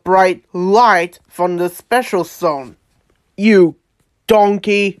from the bright light from the special zone. You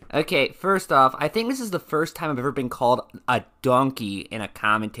donkey. Okay, first off, I think this is the first time I've ever been called a donkey in a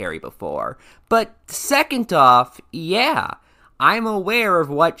commentary before. But second off, yeah, I'm aware of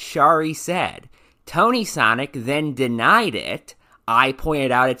what Shari said. TonySonic then denied it. I pointed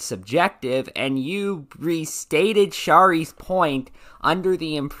out it's subjective, and you restated Shari's point under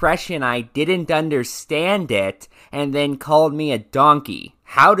the impression I didn't understand it, and then called me a donkey.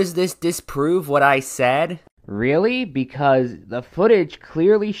 How does this disprove what I said? Really? Because the footage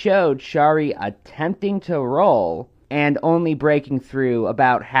clearly showed Shari attempting to roll and only breaking through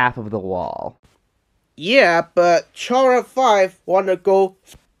about half of the wall. Yeah, but Chara 5 wanna go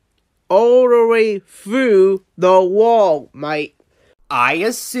all the way through the wall, mate. I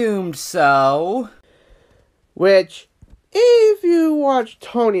assumed so. Which, if you watch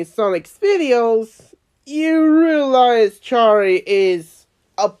TonySonic's videos, you realize Chari is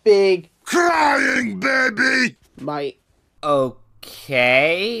a big crying baby! Mate.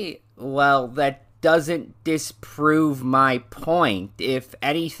 Okay, well, that doesn't disprove my point. If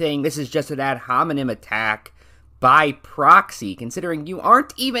anything, this is just an ad hominem attack by proxy, considering you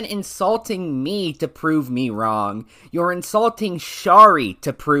aren't even insulting me to prove me wrong. You're insulting Shari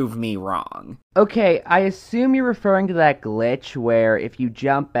to prove me wrong. Okay, I assume you're referring to that glitch where if you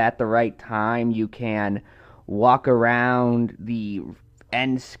jump at the right time, you can walk around the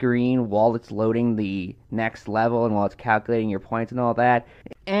end screen while it's loading the next level and while it's calculating your points and all that.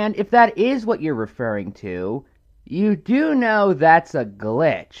 And if that is what you're referring to, you do know that's a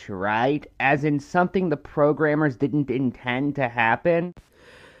glitch, right? As in something the programmers didn't intend to happen?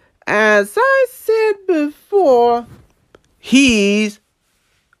 As I said before, he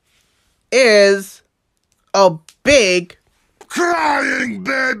is a big crying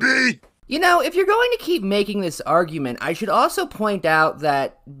baby! You know, if you're going to keep making this argument, I should also point out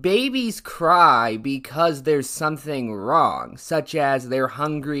that babies cry because there's something wrong, such as they're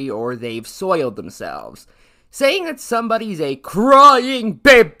hungry or they've soiled themselves. Saying that somebody's a crying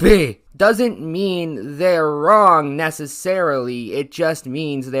baby doesn't mean they're wrong necessarily, it just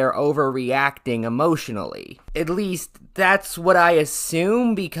means they're overreacting emotionally. At least, that's what I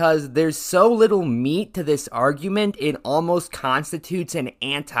assume, because there's so little meat to this argument, it almost constitutes an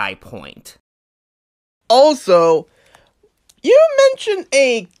anti-point. Also, you mentioned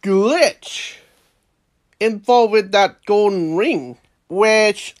a glitch involved with that golden ring,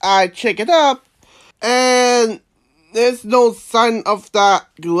 which I checked it up, and there's no sign of that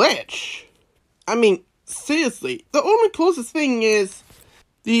glitch. I mean, seriously, the only closest thing is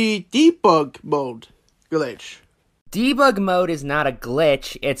the debug mode glitch. Debug mode is not a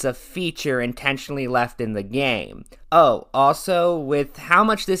glitch, it's a feature intentionally left in the game. Oh, also, with how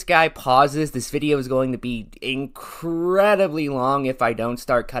much this guy pauses, this video is going to be incredibly long if I don't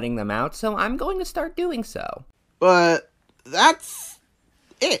start cutting them out, so I'm going to start doing so. But that's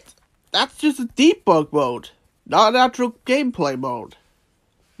it. That's just a debug mode, not an actual gameplay mode,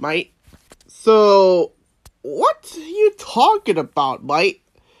 mate. So, what are you talking about, mate?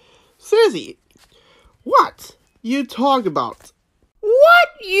 Seriously, what you talking about? What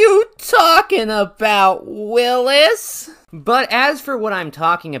you talking about, Willis? But as for what I'm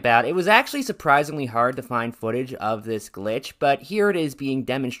talking about, it was actually surprisingly hard to find footage of this glitch, but here it is being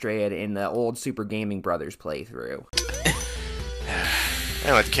demonstrated in the old Super Gaming Brothers playthrough. I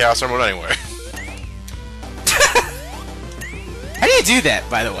don't like the Chaos Emerald anyway. How do you do that,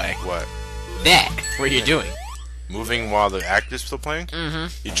 by the way? What? That. What are you doing? Moving while the act is still playing?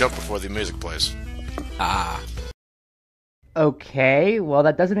 Mm-hmm. You jump before the music plays. Ah. Okay, well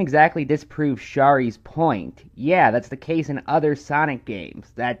that doesn't exactly disprove Shari's point. Yeah, that's the case in other Sonic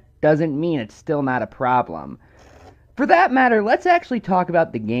games. That doesn't mean it's still not a problem. For that matter, let's actually talk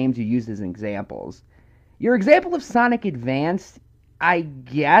about the games you used as examples. Your example of Sonic Advance, I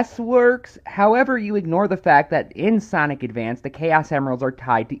guess, works. However, you ignore the fact that in Sonic Advance, the Chaos Emeralds are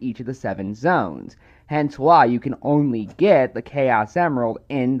tied to each of the 7 zones. Hence why you can only get the Chaos Emerald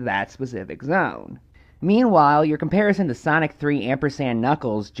in that specific zone. Meanwhile, your comparison to Sonic 3 ampersand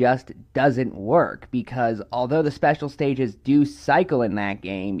Knuckles just doesn't work, because although the special stages do cycle in that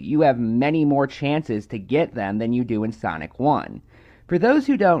game, you have many more chances to get them than you do in Sonic 1. For those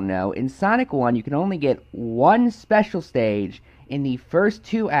who don't know, in Sonic 1 you can only get one special stage in the first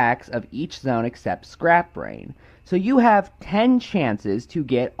 2 acts of each zone except Scrap Brain, so you have 10 chances to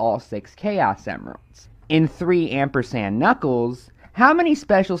get all 6 Chaos Emeralds. In 3 ampersand Knuckles, how many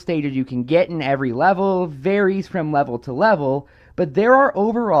special stages you can get in every level varies from level to level, but there are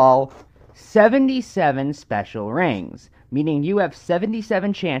overall 77 special rings, meaning you have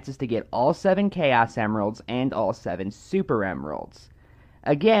 77 chances to get all 7 Chaos Emeralds and all 7 Super Emeralds.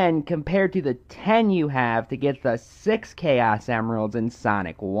 Again, compared to the 10 you have to get the 6 Chaos Emeralds in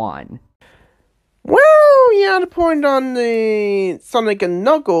Sonic 1. Well, you had a point on the Sonic and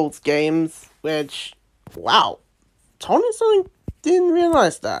Knuckles games, which, wow, TonySonic didn't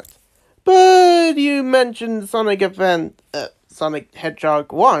realize that. But you mentioned Sonic Sonic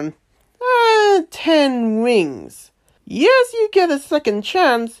Hedgehog 1. 10 rings. Yes, you get a second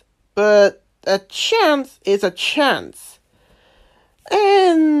chance, but a chance is a chance.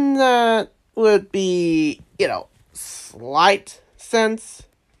 And that would be, slight sense,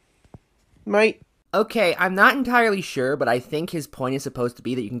 right? Okay, I'm not entirely sure, but I think his point is supposed to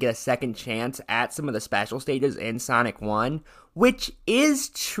be that you can get a second chance at some of the special stages in Sonic 1, which is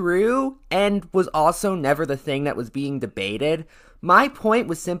true, and was also never the thing that was being debated. My point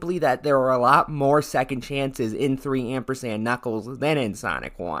was simply that there are a lot more second chances in 3 ampersand Knuckles than in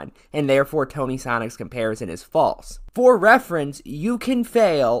Sonic 1, and therefore TonySonic's comparison is false. For reference, you can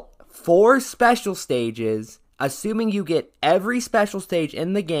fail 4 special stages, assuming you get every special stage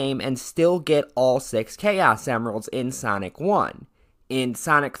in the game and still get all 6 Chaos Emeralds in Sonic 1. In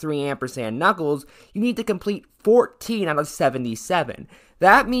Sonic 3 ampersand Knuckles, you need to complete 14 out of 77.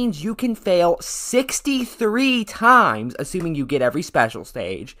 That means you can fail 63 times, assuming you get every special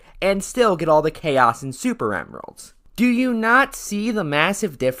stage, and still get all the Chaos and Super Emeralds. Do you not see the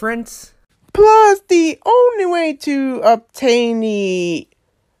massive difference? Plus, the only way to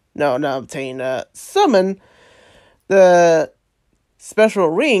summon the special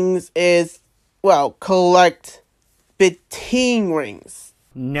rings is, collect 15 rings.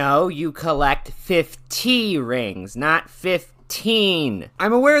 No, you collect 50 rings, not 15.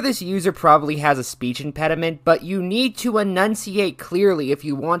 I'm aware this user probably has a speech impediment, but you need to enunciate clearly if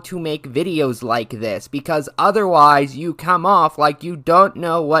you want to make videos like this, because otherwise you come off like you don't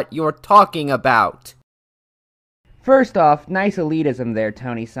know what you're talking about. First off, nice elitism there,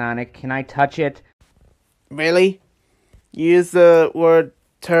 TonySonic. Can I touch it? Really? Use the word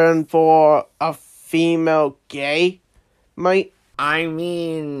turn for a female gay, mate? I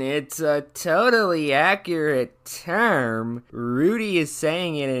mean, it's a totally accurate term. Rudy is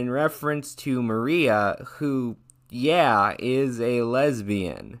saying it in reference to Maria, who, is a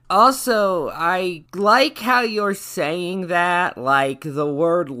lesbian. Also, I like how you're saying that, like the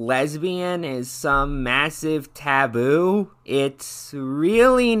word lesbian is some massive taboo. It's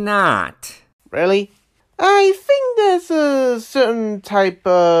really not. Really? I think there's a certain type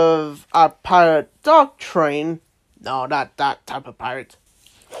of pirate doctrine. No, not that type of pirate.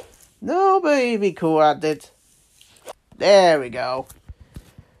 Nobody be cool at it. There we go.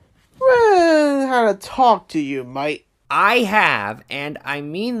 Well, how to talk to you, mate. I have, and I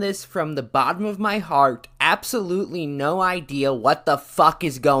mean this from the bottom of my heart, absolutely no idea what the fuck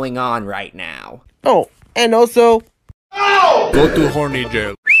is going on right now. Oh, and also... Ow! Go to horny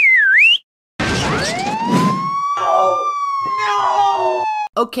jail.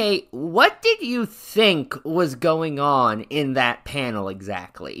 Okay, what did you think was going on in that panel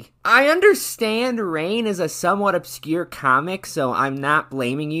exactly? I understand Rain is a somewhat obscure comic, so I'm not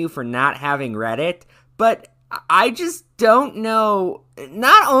blaming you for not having read it, but I just don't know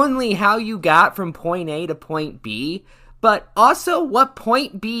not only how you got from point A to point B, but also what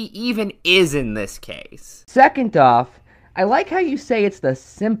point B even is in this case. Second off, I like how you say it's the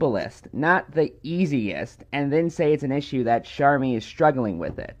simplest, not the easiest, and then say it's an issue that Charmy is struggling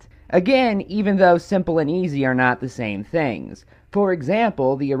with it. Again, even though simple and easy are not the same things. For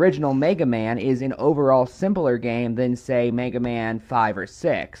example, the original Mega Man is an overall simpler game than, say, Mega Man 5 or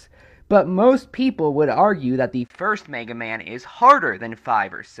 6. But most people would argue that the first Mega Man is harder than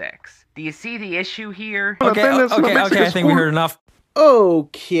 5 or 6. Do you see the issue here? Okay, I think we heard enough.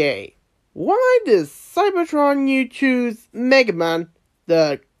 Okay. Why does Cybertron you choose Mega Man,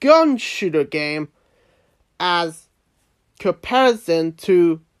 the gun shooter game, as comparison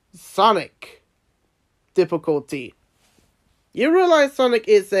to Sonic difficulty? You realize Sonic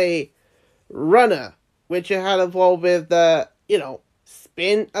is a runner, which you had evolved with the,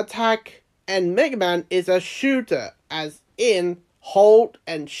 spin attack, and Mega Man is a shooter, as in hold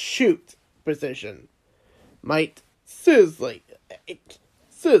and shoot precision. Mate, seriously,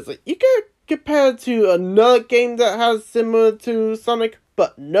 you could compare it to another game that has similar to Sonic,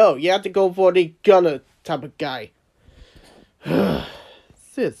 but no, you have to go for the gunner type of guy.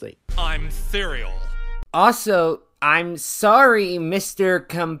 Seriously. I'm cereal. Also, I'm sorry, Mr.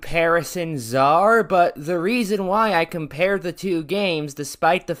 Comparison Czar, but the reason why I compared the two games,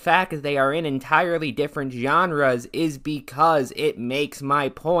 despite the fact that they are in entirely different genres, is because it makes my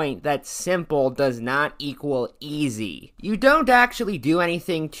point that simple does not equal easy. You don't actually do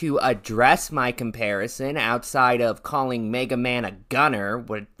anything to address my comparison outside of calling Mega Man a gunner,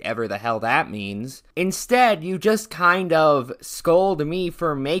 whatever the hell that means. Instead, you just kind of scold me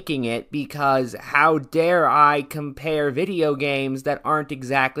for making it because how dare I compare video games that aren't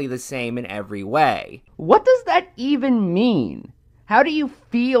exactly the same in every way. What does that even mean? How do you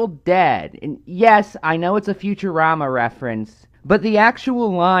feel dead? And yes, I know it's a Futurama reference, but the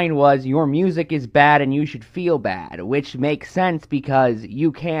actual line was, your music is bad and you should feel bad, which makes sense because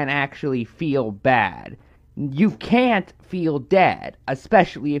you can't actually feel bad. You can't feel dead,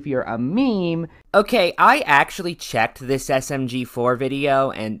 especially if you're a meme. Okay, I actually checked this SMG4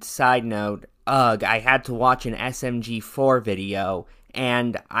 video, and side note, I had to watch an SMG4 video,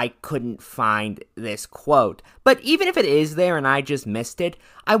 and I couldn't find this quote. But even if it is there and I just missed it,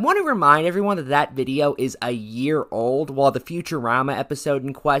 I want to remind everyone that that video is a year old, while the Futurama episode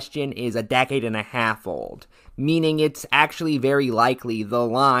in question is a decade and a half old. Meaning it's actually very likely the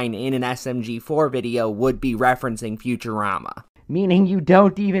line in an SMG4 video would be referencing Futurama. Meaning you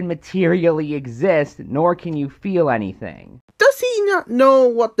don't even materially exist, nor can you feel anything. Does he not know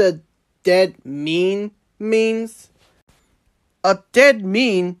what the dead means? A dead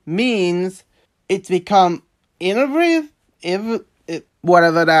means it's become innovative,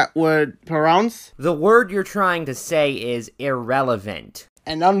 whatever that word pronounce. The word you're trying to say is irrelevant.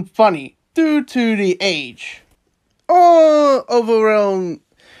 And unfunny due to the age. Or overall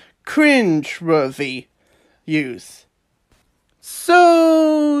cringe-worthy use.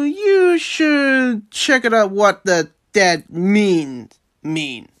 So you should check it out what the dead mean,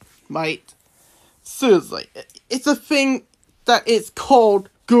 mate. Seriously, it's a thing that is called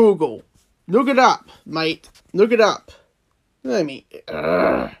Google. Look it up, mate. Look it up. The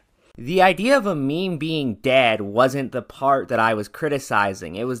idea of a meme being dead wasn't the part that I was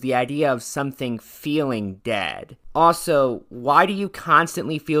criticizing. It was the idea of something feeling dead. Also, why do you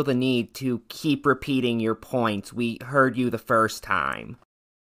constantly feel the need to keep repeating your points? We heard you the first time.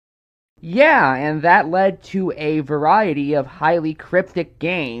 Yeah, and that led to a variety of highly cryptic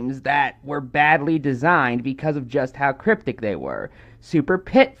games that were badly designed because of just how cryptic they were. Super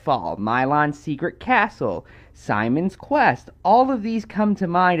Pitfall, Milon's Secret Castle, Simon's Quest, all of these come to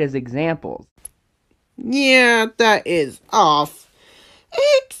mind as examples. Yeah, that is off.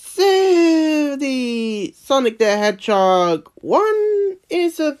 Except the Sonic the Hedgehog 1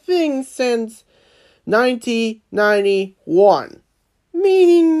 is a thing since 1991.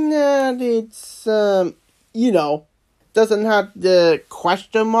 Meaning that it's, doesn't have the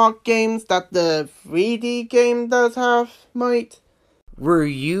question mark games that the 3D game does have, mate. Were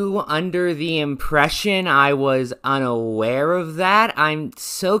you under the impression I was unaware of that? I'm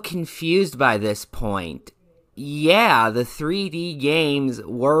so confused by this point. Yeah, the 3D games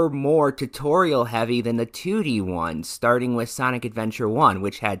were more tutorial heavy than the 2D ones, starting with Sonic Adventure 1,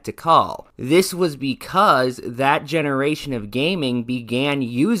 which had to call. This was because that generation of gaming began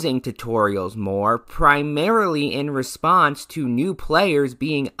using tutorials more, primarily in response to new players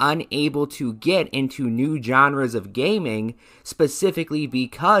being unable to get into new genres of gaming, specifically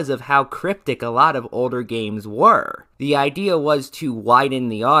because of how cryptic a lot of older games were. The idea was to widen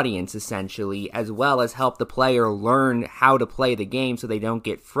the audience, essentially, as well as help the player learn how to play the game so they don't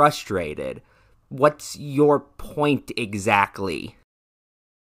get frustrated. What's your point exactly?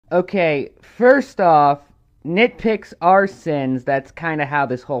 Okay, first off, nitpicks are sins. That's kind of how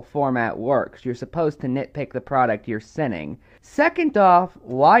this whole format works. You're supposed to nitpick the product you're sinning. Second off,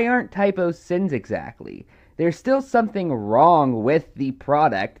 why aren't typos sins exactly? there's still something wrong with the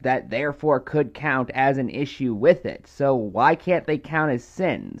product that therefore could count as an issue with it. So why can't they count as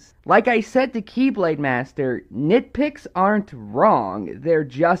sins? Like I said to Keyblade Master, nitpicks aren't wrong, they're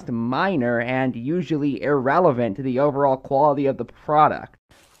just minor and usually irrelevant to the overall quality of the product.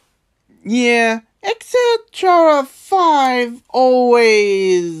 Yeah, except Chara 5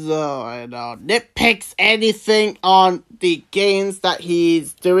 always, nitpicks anything on the games that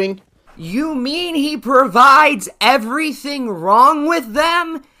he's doing. You mean he provides everything wrong with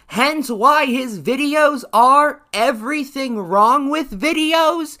them? Hence why his videos are everything wrong with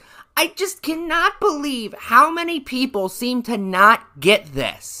videos? I just cannot believe how many people seem to not get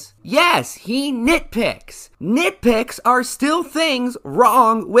this. Yes, he nitpicks. Nitpicks are still things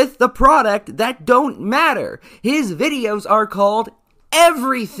wrong with the product that don't matter. His videos are called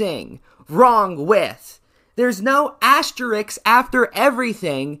everything wrong with. There's no asterisk after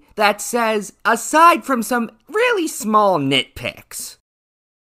everything that says, aside from some really small nitpicks.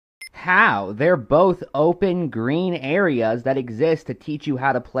 How? They're both open green areas that exist to teach you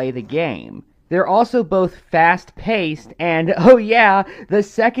how to play the game. They're also both fast-paced, and oh yeah, the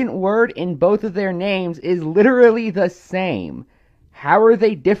second word in both of their names is literally the same. How are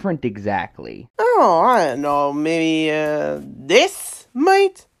they different exactly? Oh, I don't know, maybe, this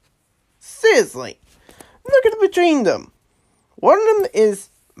might? Seriously, look at between them. One of them is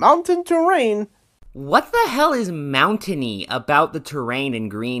mountain terrain. What the hell is mountainy about the terrain in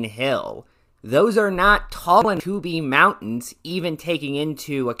Green Hill? Those are not tall enough to be mountains, even taking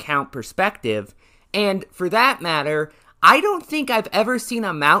into account perspective. And for that matter, I don't think I've ever seen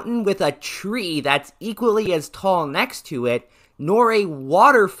a mountain with a tree that's equally as tall next to it, nor a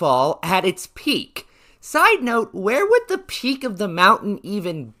waterfall at its peak. Side note, where would the peak of the mountain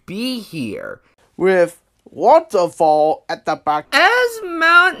even be here? With waterfall at the back. As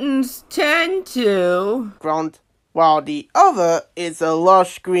mountains tend to. Ground. While the other is a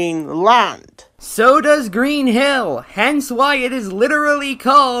lush green land. So does Green Hill, hence why it is literally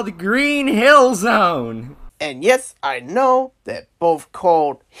called Green Hill Zone. And yes, I know they're both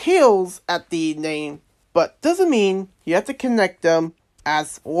called hills at the name, but doesn't mean you have to connect them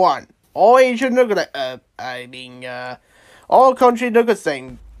as one. All Asian look at all countries look at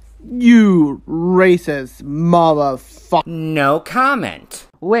saying, you racist motherfucker. No comment.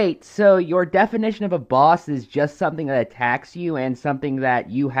 Wait, so your definition of a boss is just something that attacks you and something that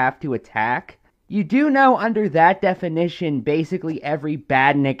you have to attack? You do know under that definition, basically every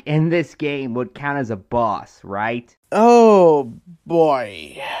badnik in this game would count as a boss, right? Oh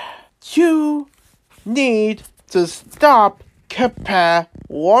boy. You need to stop compare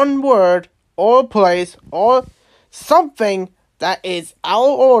one word or place or something that is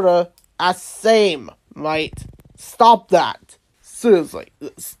out of order as same, right? Stop that. Seriously,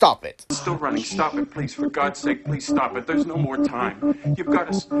 stop it. It's still running. Stop it, please. For God's sake, please stop it. There's no more time. You've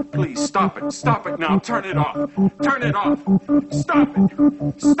got to... Please, stop it. Stop it now. Turn it off. Turn it off. Stop it.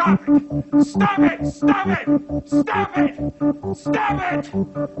 Stop it. Stop it. Stop it. Stop it. Stop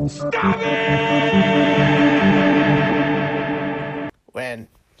it. Stop it. When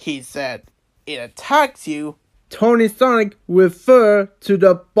he said it attacks you, TonySonic referred to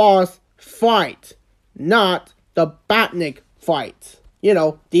the boss fight, not the Batnik fight. You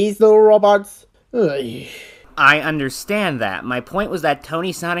know, these little robots. Ugh. I understand that. My point was that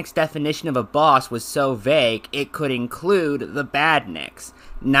TonySonic's definition of a boss was so vague, it could include the badniks.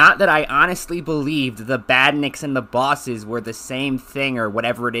 Not that I honestly believed the badniks and the bosses were the same thing or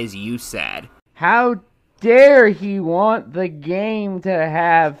whatever it is you said. How dare he want the game to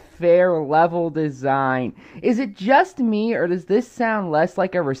have fair level design? Is it just me, or does this sound less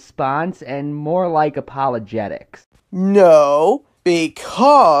like a response and more like apologetics? No,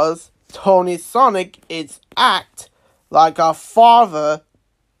 because TonySonic is act like a father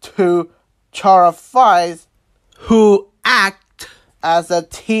to Chara 5 who act as a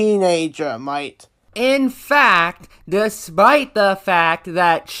teenager, mate. In fact, despite the fact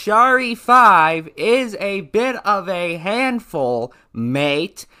that Shari 5 is a bit of a handful,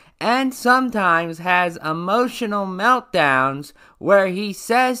 mate, and sometimes has emotional meltdowns where he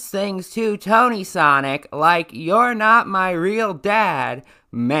says things to TonySonic like, "You're not my real dad,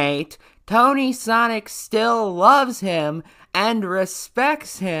 mate," TonySonic still loves him and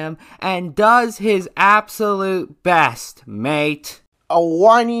respects him and does his absolute best, mate. A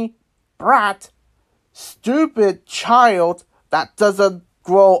whiny brat. Stupid child that doesn't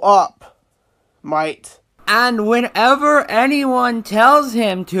grow up, mate. And whenever anyone tells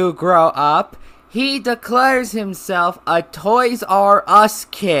him to grow up, he declares himself a Toys R Us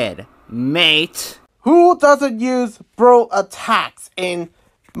kid, mate. Who doesn't use bro attacks in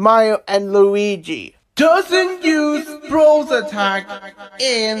Mario and Luigi? doesn't use Bros attack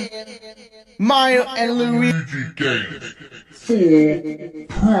in Mario and Luigi games for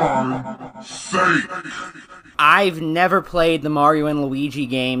prime's sake. I've never played the Mario and Luigi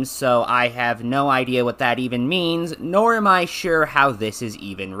games, so I have no idea what that even means, nor am I sure how this is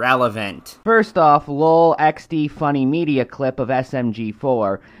even relevant. First off, lol XD funny media clip of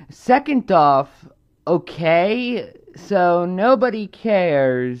SMG4. Second off, okay, so nobody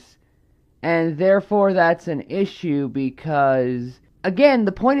cares, and therefore that's an issue because, again,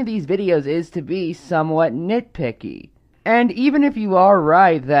 the point of these videos is to be somewhat nitpicky. And even if you are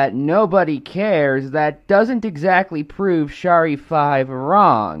right that nobody cares, that doesn't exactly prove Shari5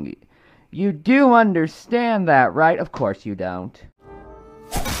 wrong. You do understand that, right? Of course you don't.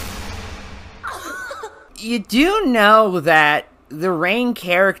 You do know that the main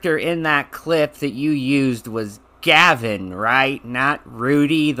character in that clip that you used was Gavin, right? Not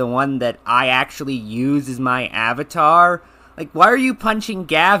Rudy, the one that I actually use as my avatar? Like, why are you punching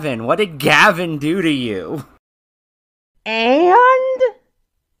Gavin? What did Gavin do to you? And?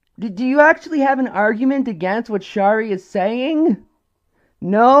 Do you actually have an argument against what Shari is saying?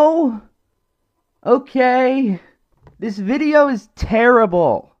 No? Okay. This video is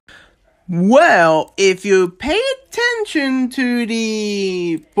terrible. Well, if you pay attention to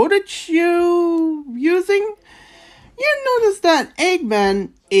the footage you're using, you notice that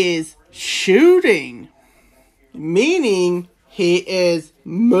Eggman is shooting, meaning he is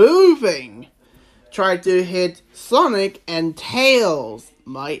moving. Try to hit Sonic and Tails,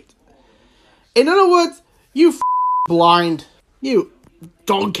 mate. In other words, you blind. You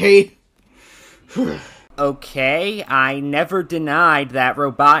donkey. Okay, I never denied that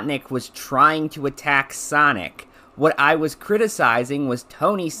Robotnik was trying to attack Sonic. What I was criticizing was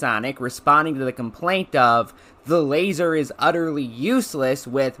TonySonic responding to the complaint of, the laser is utterly useless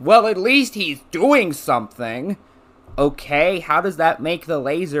with, well, at least he's doing something. Okay, how does that make the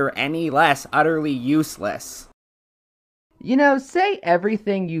laser any less utterly useless? You know, say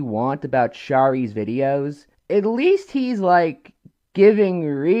everything you want about Shari's videos. At least he's, like, giving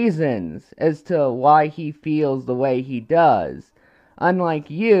reasons as to why he feels the way he does. Unlike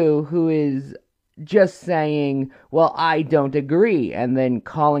you, who is just saying, well, I don't agree, and then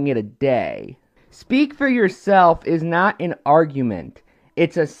calling it a day. Speak for yourself is not an argument.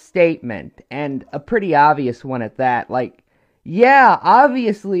 It's a statement, and a pretty obvious one at that. Like, yeah,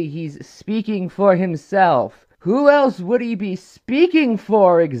 obviously he's speaking for himself. Who else would he be speaking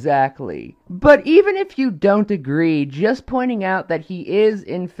for exactly? But even if you don't agree, just pointing out that he is,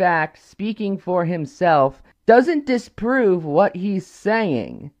 in fact, speaking for himself doesn't disprove what he's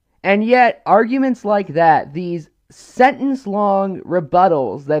saying. And yet, arguments like that, these sentence-long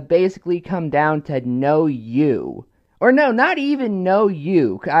rebuttals that basically come down to know you, or no, not even know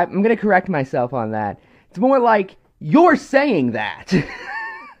you. I'm going to correct myself on that. It's more like, you're saying that.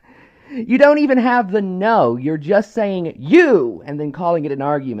 You don't even have the no. You're just saying you, and then calling it an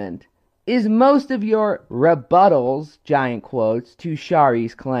argument. Is most of your rebuttals, giant quotes, to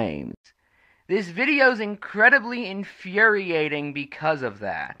Shari's claims. This video's incredibly infuriating because of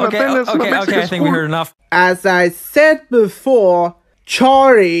that. Okay, I think we heard enough. As I said before,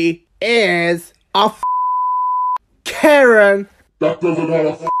 Shari is a Karen. That doesn't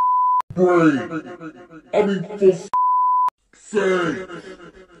have a brain. I mean, for sake.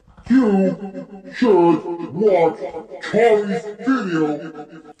 You should watch Charlie's video,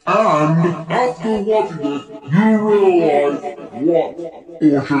 and after watching this, you realize what,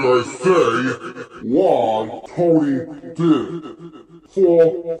 or should I say, why Tony did.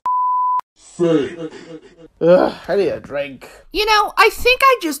 For sake. Ugh, I need a drink. You know, I think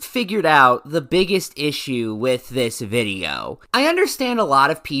I just figured out the biggest issue with this video. I understand a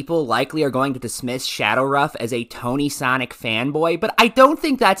lot of people likely are going to dismiss ShadowRuff as a TonySonic fanboy, but I don't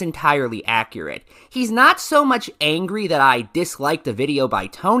think that's entirely accurate. He's not so much angry that I disliked a video by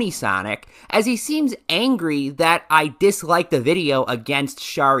TonySonic, as he seems angry that I disliked a video against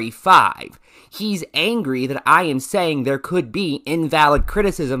Shari5. He's angry that I am saying there could be invalid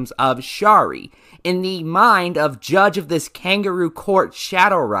criticisms of Shari. In the mind of judge of this kangaroo court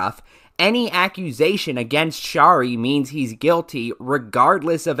ShadowRuff, any accusation against Shari means he's guilty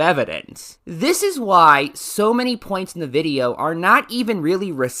regardless of evidence. This is why so many points in the video are not even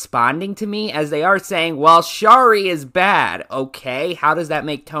really responding to me, as they are saying, well, Shari is bad. Okay, how does that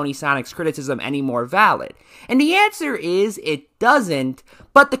make TonySonic's criticism any more valid? And the answer is, it doesn't,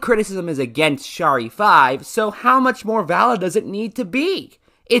 but the criticism is against Shari5, so how much more valid does it need to be?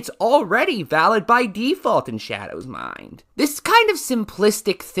 It's already valid by default in Shadow's mind. This kind of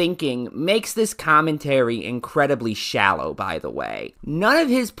simplistic thinking makes this commentary incredibly shallow, by the way. None of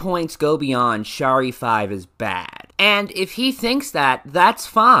his points go beyond Shari 5 is bad. And if he thinks that, that's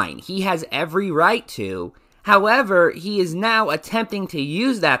fine. He has every right to. However, he is now attempting to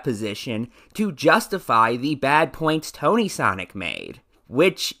use that position to justify the bad points TonySonic made,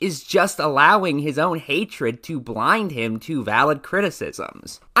 which is just allowing his own hatred to blind him to valid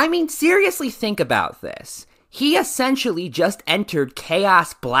criticisms. I mean, seriously think about this. He essentially just entered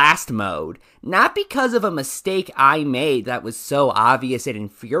Chaos Blast mode, not because of a mistake I made that was so obvious it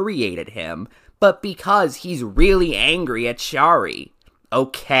infuriated him, but because he's really angry at Shari.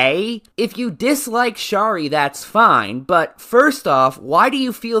 Okay? If you dislike Shari, that's fine, but first off, why do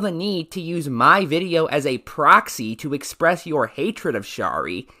you feel the need to use my video as a proxy to express your hatred of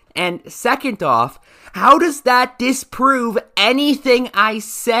Shari? And second off, how does that disprove anything I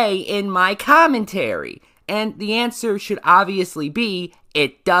say in my commentary? And the answer should obviously be,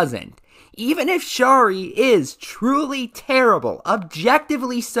 it doesn't. Even if Shari is truly terrible,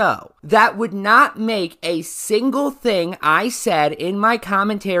 objectively so, that would not make a single thing I said in my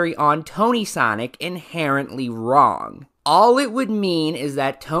commentary on TonySonic inherently wrong. All it would mean is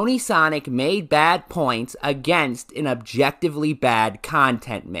that TonySonic made bad points against an objectively bad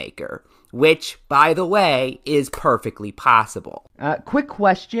content maker, which, by the way, is perfectly possible. Quick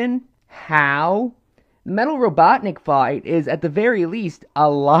question, how? The Metal Robotnik fight is, at the very least, a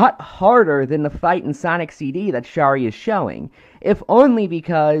lot harder than the fight in Sonic CD that Shari is showing, if only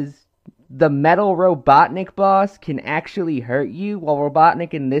because the Metal Robotnik boss can actually hurt you, while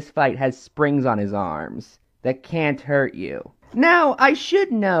Robotnik in this fight has springs on his arms that can't hurt you. Now, I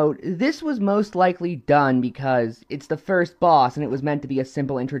should note, this was most likely done because it's the first boss and it was meant to be a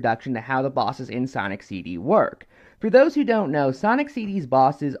simple introduction to how the bosses in Sonic CD work. For those who don't know, Sonic CD's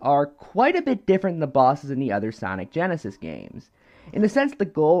bosses are quite a bit different than the bosses in the other Sonic Genesis games. In the sense, the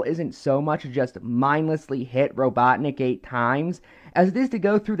goal isn't so much to just mindlessly hit Robotnik 8 times, as it is to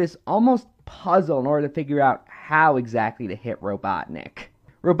go through this almost puzzle in order to figure out how exactly to hit Robotnik.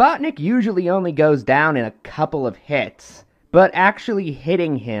 Robotnik usually only goes down in a couple of hits, but actually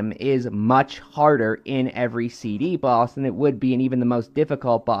hitting him is much harder in every CD boss than it would be in even the most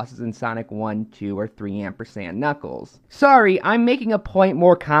difficult bosses in Sonic 1, 2, or 3 ampersand Knuckles. Sorry, I'm making a point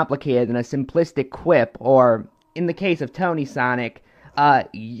more complicated than a simplistic quip, or, in the case of TonySonic,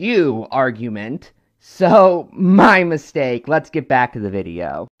 you argument. So, my mistake. Let's get back to the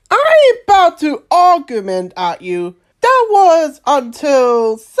video. I ain't about to argument at you. That was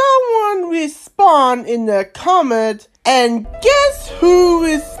until someone respond in the comment, and guess who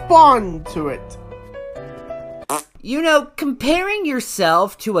respond to it? You know, comparing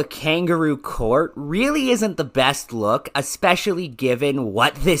yourself to a kangaroo court really isn't the best look, especially given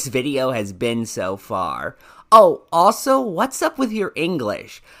what this video has been so far. Oh, also, what's up with your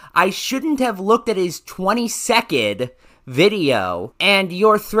English? I shouldn't have looked at his 20-second video, and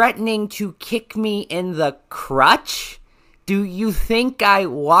you're threatening to kick me in the crutch? Do you think I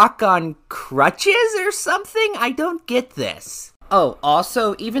walk on crutches or something? I don't get this. Oh,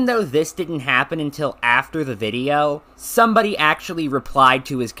 also, even though this didn't happen until after the video, somebody actually replied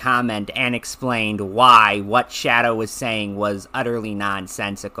to his comment and explained why what Shadow was saying was utterly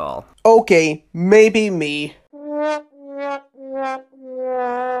nonsensical. Okay, maybe me.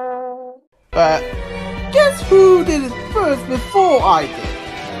 But guess who did it first before I did?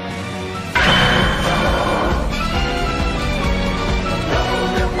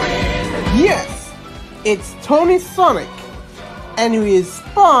 Yes, it's TonySonic, and we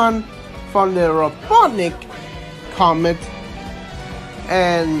spawned from the Robotnik comment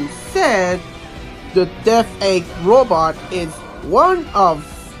and said the Death Egg robot is one of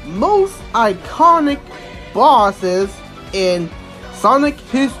most iconic bosses in Sonic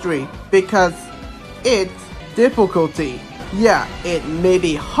history because its difficulty. Yeah, it may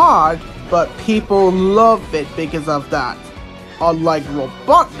be hard, but people love it because of that. Unlike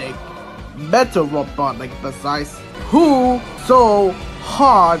Robotnik, Metal Robotnik besides, who so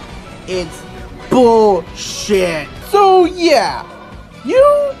hard it's bullshit. So yeah,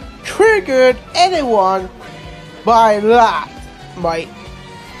 you triggered anyone by that, right?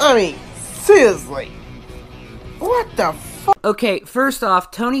 I mean, seriously, what the fuck? Okay, first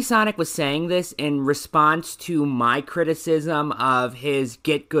off, TonySonic was saying this in response to my criticism of his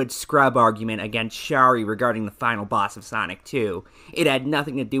get good scrub argument against Shari regarding the final boss of Sonic 2. It had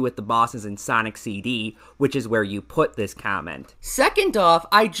nothing to do with the bosses in Sonic CD, which is where you put this comment. Second off,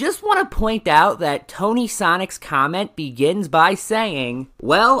 I just want to point out that TonySonic's comment begins by saying,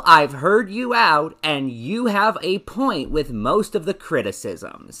 well, I've heard you out, and you have a point with most of the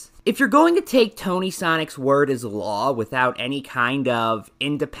criticisms. If you're going to take TonySonic's word as law without any kind of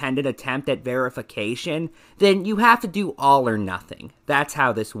independent attempt at verification, then you have to do all or nothing. That's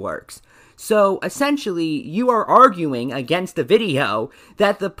how this works. So, essentially, you are arguing against a video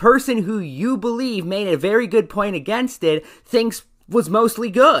that the person who you believe made a very good point against it thinks was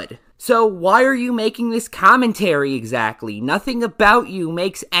mostly good. So, why are you making this commentary exactly? Nothing about you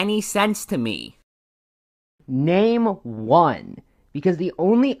makes any sense to me. Name one. Because the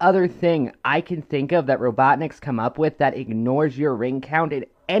only other thing I can think of that Robotnik's come up with that ignores your ring count in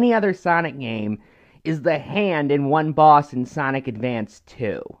any other Sonic game is the hand in one boss in Sonic Advance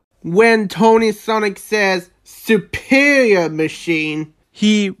 2. When TonySonic says superior machine,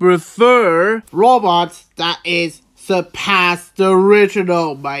 he refer robots that is surpass the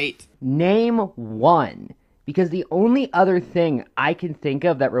original, mate. Name one. Because the only other thing I can think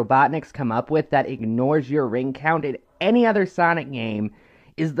of that Robotnik's come up with that ignores your ring count in any other Sonic game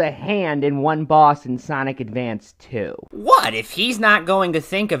is the hand in one boss in Sonic Advance 2. What? If he's not going to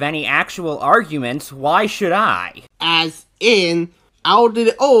think of any actual arguments, why should I? As in, out of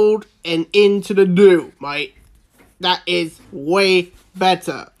the old and into the new, mate. That is way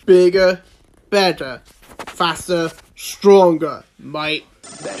better. Bigger, better, faster, stronger, mate.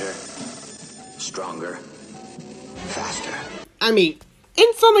 Better, stronger, faster. I mean,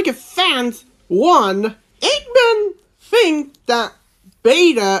 in Sonic Advance 1, Eggman thinks that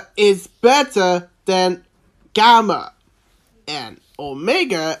Beta is better than Gamma, and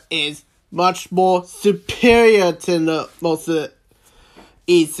Omega is much more superior to most of the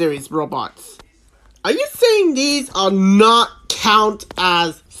E-Series robots. Are you saying these are not count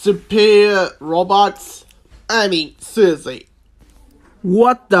as superior robots? I mean, seriously.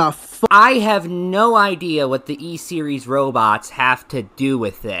 What the fuck? I have no idea what the E-Series robots have to do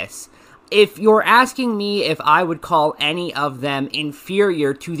with this. If you're asking me if I would call any of them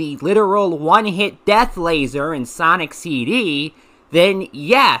inferior to the literal one-hit death laser in Sonic CD, then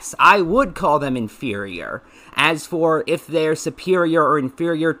yes, I would call them inferior. As for if they're superior or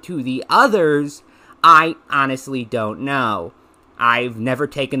inferior to the others, I honestly don't know. I've never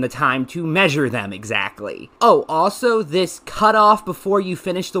taken the time to measure them exactly. Oh, also, this cut off before you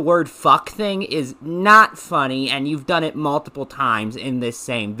finish the word fuck thing is not funny, and you've done it multiple times in this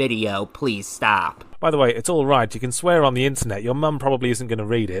same video. Please stop. By the way, it's alright, you can swear on the internet. Your mum probably isn't going to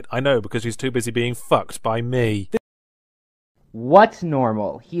read it. I know, because she's too busy being fucked by me. What's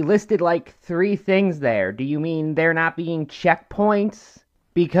normal? He listed like 3 things there. Do you mean there not being checkpoints?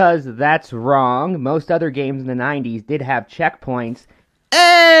 Because that's wrong. Most other games in the 90s did have checkpoints.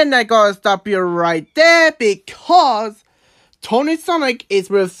 And I gotta stop you right there because TonySonic is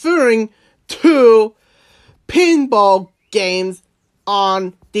referring to pinball games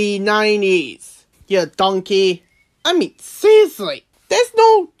on the 90s. You donkey. I mean, seriously, there's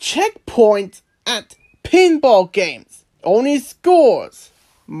no checkpoint at pinball games. Only scores,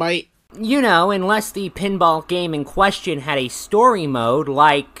 mate. You know, unless the pinball game in question had a story mode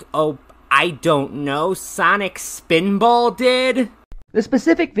like, oh, I don't know, Sonic Spinball did? The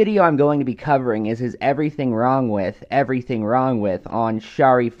specific video I'm going to be covering is his Everything Wrong With on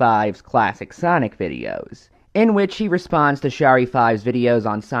Shari 5's Classic Sonic videos, in which he responds to Shari 5's videos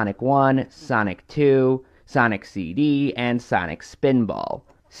on Sonic 1, Sonic 2, Sonic CD, and Sonic Spinball.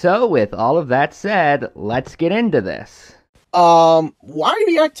 So, with all of that said, let's get into this. Why do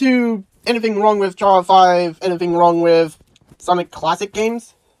we react to anything wrong with Shari 5, anything wrong with Sonic Classic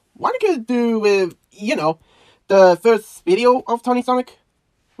games? Why do you do with, you know, the first video of TonySonic,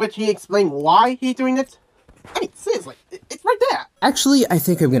 which he explained why he's doing it? I mean, seriously, it's right there. Actually, I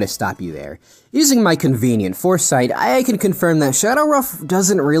think I'm gonna stop you there. Using my convenient foresight, I can confirm that ShadowRuff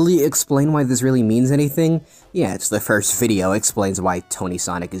doesn't really explain why this really means anything. Yeah, it's the first video explains why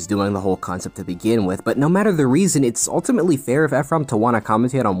TonySonic is doing the whole concept to begin with, but no matter the reason, it's ultimately fair of Ephrom to want to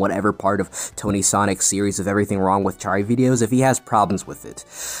commentate on whatever part of TonySonic's series of Everything Wrong with Chari videos if he has problems with it.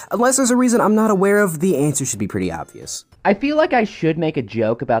 Unless there's a reason I'm not aware of, the answer should be pretty obvious. I feel like I should make a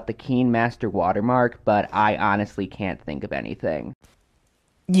joke about the Keen Master watermark, but I honestly can't think of anything.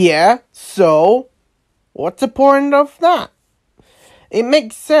 Yeah, so what's the point of that? It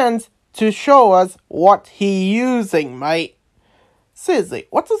makes sense to show us what he's using, mate. Seriously,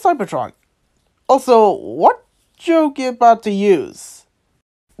 what's a Cybertron? Also, what joke you're about to use?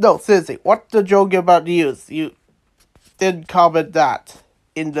 No, seriously, what's the joke you're about to use? You didn't comment that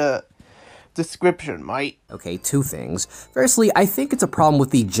in the description, mate. Okay, two things. Firstly, I think it's a problem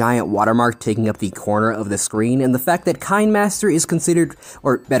with the giant watermark taking up the corner of the screen, and the fact that KineMaster is considered,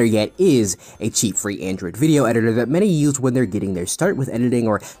 or better yet, is a cheap free Android video editor that many use when they're getting their start with editing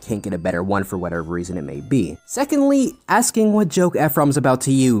or can't get a better one for whatever reason it may be. Secondly, asking what joke Ephromm's about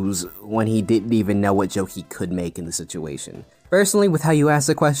to use when he didn't even know what joke he could make in the situation. Personally, with how you asked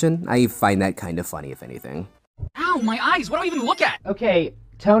the question, I find that kind of funny, if anything. Ow, my eyes! What do I even look at? Okay,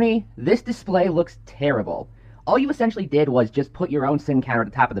 Tony, this display looks terrible. All you essentially did was just put your own sin counter at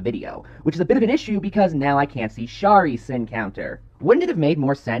the top of the video, which is a bit of an issue because now I can't see Shari's sin counter. Wouldn't it have made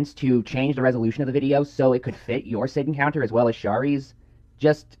more sense to change the resolution of the video so it could fit your sin counter as well as Shari's?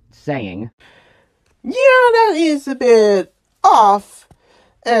 Just saying. Yeah, that is a bit off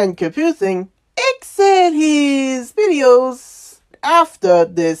and confusing, except his videos after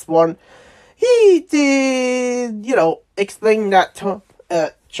this one, he did, explain that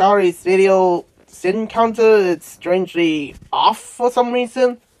Shari's video sin counter is strangely off for some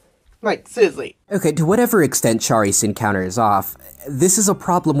reason. Like, seriously. Okay, to whatever extent Shari's sin counter is off, this is a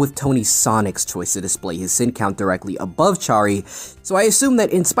problem with TonySonic's choice to display his sin count directly above Shari, so I assume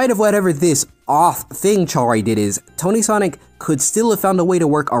that in spite of whatever this off thing Shari did is, TonySonic could still have found a way to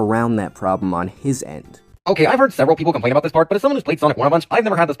work around that problem on his end. Okay, I've heard several people complain about this part, but as someone who's played Sonic 1 a bunch, I've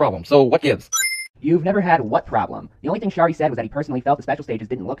never had this problem, so what gives? You've never had what problem? The only thing Shari said was that he personally felt the special stages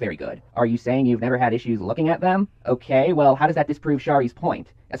didn't look very good. Are you saying you've never had issues looking at them? Okay, well, how does that disprove Shari's point?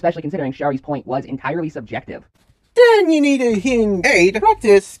 Especially considering Shari's point was entirely subjective. Then you need a hearing aid to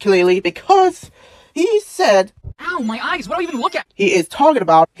practice clearly because he said, Ow, my eyes! What do I even look at? He is talking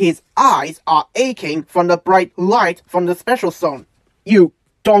about his eyes are aching from the bright light from the special zone. You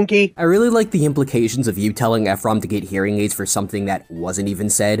donkey. I really like the implications of you telling Ephromm to get hearing aids for something that wasn't even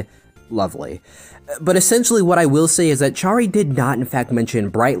said. Lovely. But essentially what I will say is that Shari did not in fact mention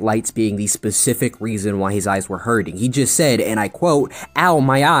bright lights being the specific reason why his eyes were hurting. He just said, and I quote, "Ow,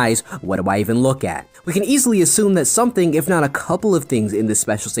 my eyes, what do I even look at?" We can easily assume that something, if not a couple of things in this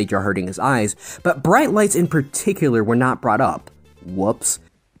special stage are hurting his eyes, but bright lights in particular were not brought up. Whoops.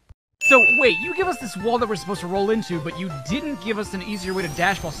 So, wait, you give us this wall that we're supposed to roll into, but you didn't give us an easier way to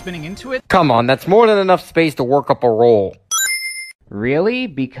dash while spinning into it? Come on, that's more than enough space to work up a roll. Really?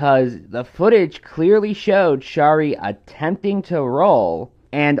 Because the footage clearly showed Shari attempting to roll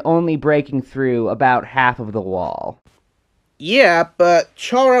and only breaking through about half of the wall. Yeah, but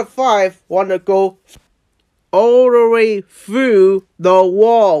ShadowRuff5 wanna go all the way through the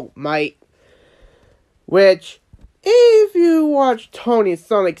wall, mate. Which, if you watch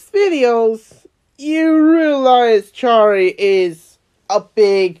TonySonic's videos, you realize Shari is a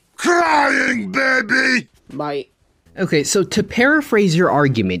big crying baby, mate. Okay, so to paraphrase your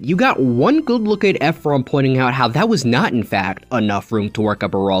argument, you got one good look at Ephromm pointing out how that was not, in fact, enough room to work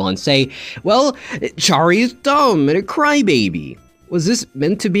up a roll and say, well, Shari is dumb and a crybaby. Was this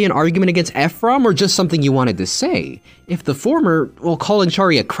meant to be an argument against Ephromm or just something you wanted to say? If the former, well, calling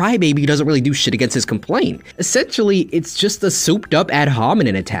Shari a crybaby doesn't really do shit against his complaint. Essentially, it's just a souped-up ad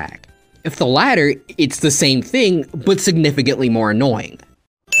hominem attack. If the latter, it's the same thing, but significantly more annoying.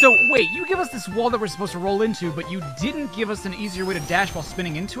 So, wait, you give us this wall that we're supposed to roll into, but you didn't give us an easier way to dash while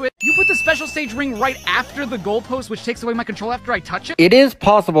spinning into it? You put the special stage ring right after the goalpost, which takes away my control after I touch it? It is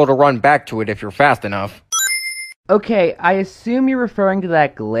possible to run back to it if you're fast enough. Okay, I assume you're referring to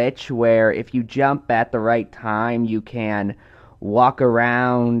that glitch where if you jump at the right time, you can walk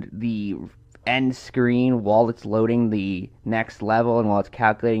around the end screen while it's loading the next level and while it's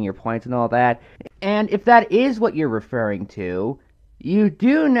calculating your points and all that. And if that is what you're referring to, you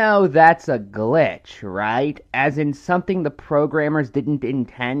do know that's a glitch, right? As in something the programmers didn't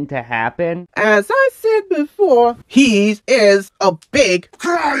intend to happen? As I said before, he is a big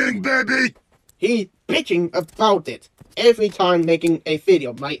crying baby. He's bitching about it every time making a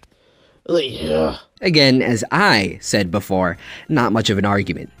video, mate. Ugh. Again, as I said before, not much of an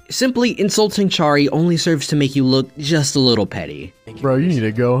argument. Simply insulting Shari only serves to make you look just a little petty. Bro, you need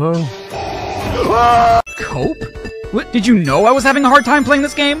to go home. Cope? What, did you know I was having a hard time playing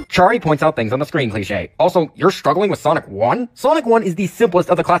this game? Shari points out things on the screen, cliche. Also, you're struggling with Sonic 1? Sonic 1 is the simplest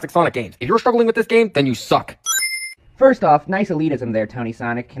of the classic Sonic games. If you're struggling with this game, then you suck. First off, nice elitism there,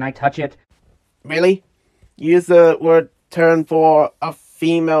 TonySonic. Can I touch it? Really? Use the word turn for a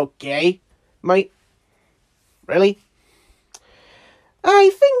female gay, mate? Really? I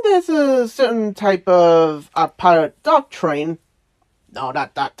think there's a certain type of pirate doctrine. No,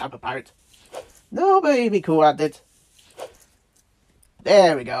 not that type of pirate. Nobody be cool at it.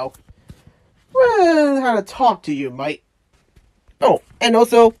 There we go. Well, how to talk to you, mate. Oh, and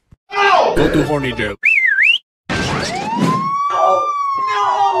also... Go to horny jail.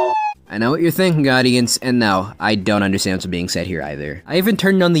 I know what you're thinking, audience, and no, I don't understand what's being said here either. I even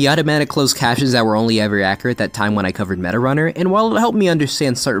turned on the automatic closed captions that were only ever accurate that time when I covered MetaRunner, and while it helped me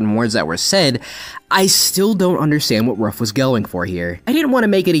understand certain words that were said, I still don't understand what Ruff was going for here. I didn't want to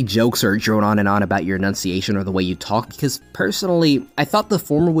make any jokes or drone on and on about your enunciation or the way you talk, because personally, I thought the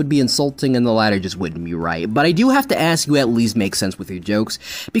former would be insulting and the latter just wouldn't be right, but I do have to ask you at least make sense with your jokes,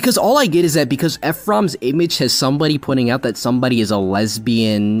 because all I get is that because Ephromm's image has somebody pointing out that somebody is a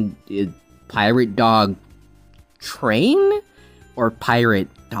lesbian... pirate dog train? Or pirate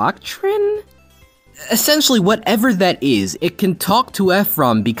doctrine? Essentially, whatever that is, it can talk to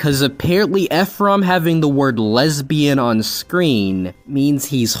Ephromm because apparently Ephromm having the word lesbian on screen means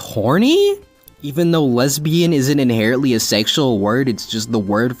he's horny? Even though lesbian isn't inherently a sexual word, it's just the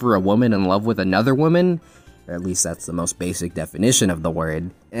word for a woman in love with another woman? Or at least that's the most basic definition of the word.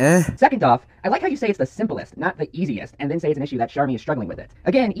 Second off, I like how you say it's the simplest, not the easiest, and then say it's an issue that Charmy is struggling with it.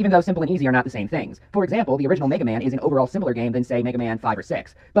 Again, even though simple and easy are not the same things. For example, the original Mega Man is an overall simpler game than, say, Mega Man 5 or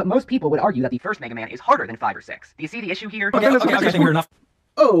 6. But most people would argue that the first Mega Man is harder than 5 or 6. Do you see the issue here? Okay, enough.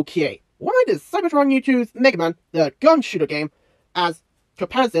 Okay, why does Cybertron choose Mega Man, the gun shooter game, as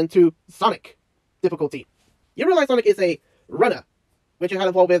comparison to Sonic difficulty? You realize Sonic is a runner, which you had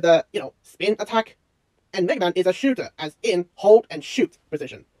involved with the, spin attack? And Mega Man is a shooter, as in hold and shoot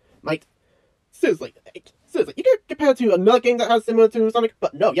precision. Mate, seriously, you can compare it to another game that has similar to Sonic,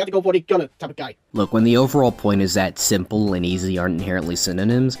 but no, you have to go for the gunner type of guy. Look, when the overall point is that simple and easy aren't inherently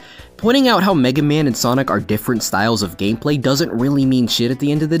synonyms, pointing out how Mega Man and Sonic are different styles of gameplay doesn't really mean shit at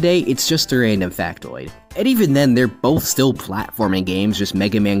the end of the day, it's just a random factoid. And even then, they're both still platforming games, just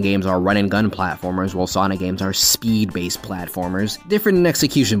Mega Man games are run-and-gun platformers, while Sonic games are speed-based platformers. Different in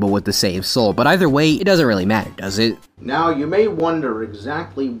execution, but with the same soul, but either way, it doesn't really matter, does it? Now, you may wonder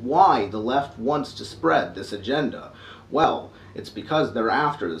exactly why the left wants to spread this agenda. Well, it's because they're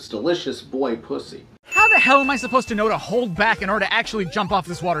after this delicious boy pussy. How the hell am I supposed to know to hold back in order to actually jump off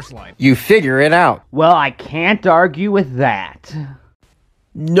this water slide? You figure it out. Well, I can't argue with that.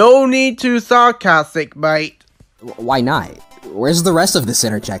 No need to sarcastic, mate. Why not? Where's the rest of this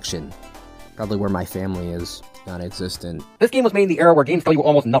interjection? Probably where my family is. Non-existent. This game was made in the era where games tell you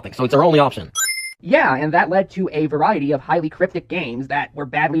almost nothing, so it's our only option. Yeah, and that led to a variety of highly cryptic games that were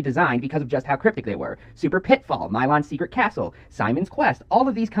badly designed because of just how cryptic they were. Super Pitfall, Mylon's Secret Castle, Simon's Quest, all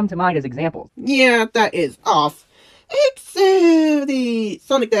of these come to mind as examples. Yeah, that is off. Except the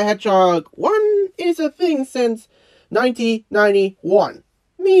Sonic the Hedgehog 1 is a thing since 1991.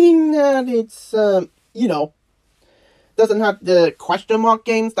 Meaning that it's, doesn't have the question mark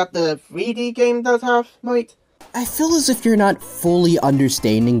games that the 3D game does have, mate. I feel as if you're not fully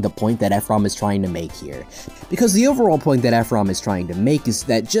understanding the point that Ephromm is trying to make here. Because the overall point that Ephromm is trying to make is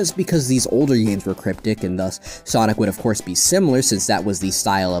that just because these older games were cryptic, and thus Sonic would of course be similar since that was the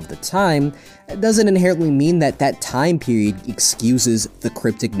style of the time, it doesn't inherently mean that that time period excuses the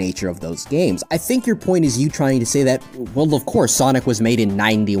cryptic nature of those games. I think your point is you trying to say that, well, of course, Sonic was made in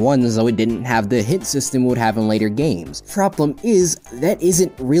 91, so it didn't have the hit system it would have in later games. Problem is, that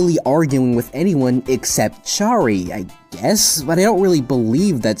isn't really arguing with anyone except Chari, I guess, but I don't really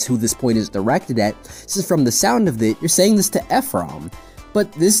believe that's who this point is directed at, since from the sound of it, you're saying this to Ephromm.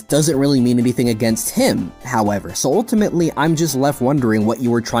 But this doesn't really mean anything against him, however, so ultimately I'm just left wondering what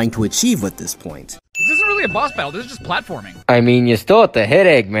you were trying to achieve with this point. This isn't really a boss battle, this is just platforming. I mean, you still have to hit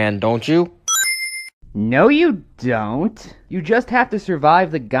Eggman, don't you? No, you don't. You just have to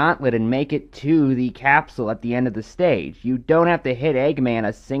survive the gauntlet and make it to the capsule at the end of the stage. You don't have to hit Eggman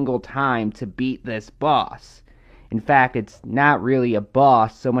a single time to beat this boss. In fact, it's not really a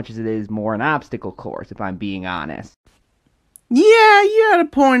boss so much as it is more an obstacle course, if I'm being honest. Yeah, you had a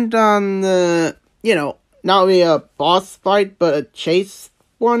point on the, not really a boss fight, but a chase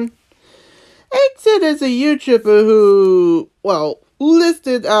one. Exit is a YouTuber who,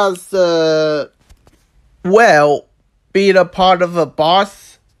 listed as, being a part of a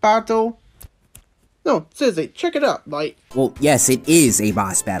boss battle. No, seriously, check it out, mate. Well, yes, it is a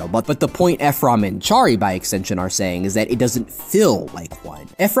boss battle, but the point Ephromm and Chari, by extension, are saying is that it doesn't feel like one.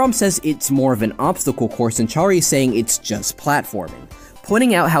 Ephromm says it's more of an obstacle course, and Chari is saying it's just platforming.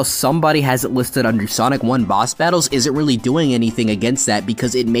 Pointing out how somebody has it listed under Sonic 1 boss battles isn't really doing anything against that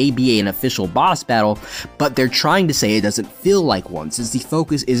because it may be an official boss battle, but they're trying to say it doesn't feel like one, since the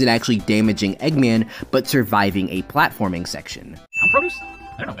focus isn't actually damaging Eggman, but surviving a platforming section. Produce?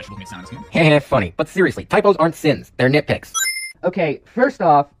 I don't know if vegetables make sound in this game. Funny, but seriously, typos aren't sins, they're nitpicks. Okay, first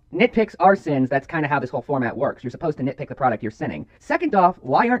off, Nitpicks are sins. That's kind of how this whole format works. You're supposed to nitpick the product you're sinning. Second off,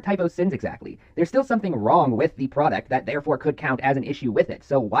 why aren't typos sins exactly? There's still something wrong with the product that therefore could count as an issue with it,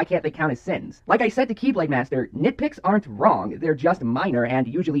 so why can't they count as sins? Like I said to Keyblade Master, nitpicks aren't wrong. They're just minor and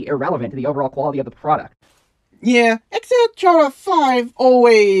usually irrelevant to the overall quality of the product. Yeah, except Chara5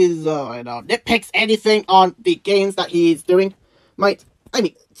 always, nitpicks anything on the games that he's doing.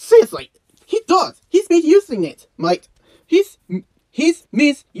 Seriously, he does. He's misusing it, He's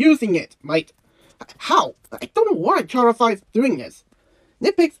misusing it, How? I don't know why Chara5 is doing this.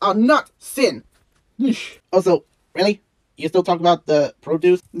 Nitpicks are not sin. Also, really? You still talk about the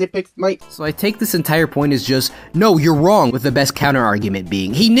produce nitpicks, mate? So I take this entire point as just, no, you're wrong, with the best counter-argument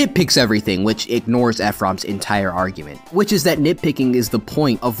being, he nitpicks everything, which ignores Ephromm's entire argument. Which is that nitpicking is the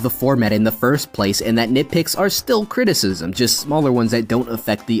point of the format in the first place, and that nitpicks are still criticism, just smaller ones that don't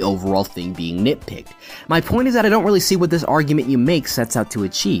affect the overall thing being nitpicked. My point is that I don't really see what this argument you make sets out to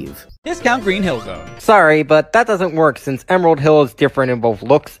achieve. Discount Green Hill Zone. Sorry, but that doesn't work since Emerald Hill is different in both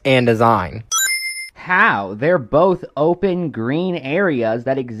looks and design. How? They're both open green areas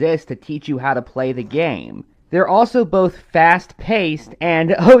that exist to teach you how to play the game. They're also both fast-paced,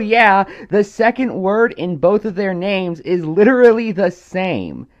 and oh yeah, the second word in both of their names is literally the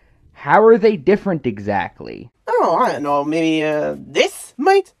same. How are they different exactly? Oh, I don't know, maybe, this,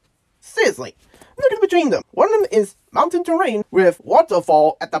 mate? Seriously, look at between them. One of them is mountain terrain with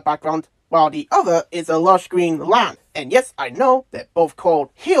waterfall at the background, while the other is a lush green land. And yes, I know they're both called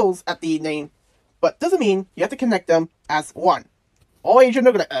hills at the name, but doesn't mean you have to connect them as one. All Asian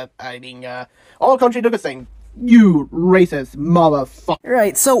look all countries look the same. You racist motherfucker.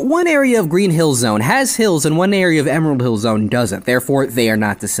 Right, so one area of Green Hill Zone has hills and one area of Emerald Hill Zone doesn't, therefore they are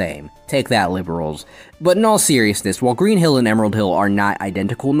not the same. Take that, liberals. But in all seriousness, while Green Hill and Emerald Hill are not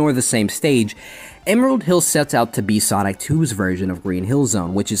identical nor the same stage, Emerald Hill sets out to be Sonic 2's version of Green Hill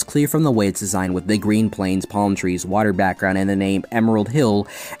Zone, which is clear from the way it's designed with the green plains, palm trees, water background, and the name Emerald Hill,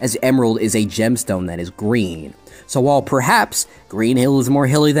 as emerald is a gemstone that is green. So while perhaps Green Hill is more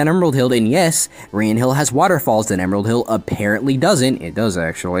hilly than Emerald Hill, and yes, Green Hill has waterfalls than Emerald Hill apparently doesn't, it does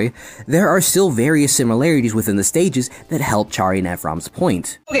actually, there are still various similarities within the stages that help Chari and Ephromm's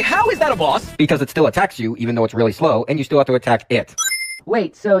point. Okay, how is that a boss? Because it still attacks you, even though it's really slow, and you still have to attack it.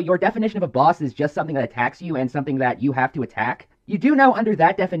 Wait, so your definition of a boss is just something that attacks you and something that you have to attack? You do know under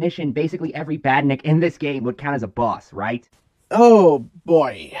that definition, basically every badnik in this game would count as a boss, right? Oh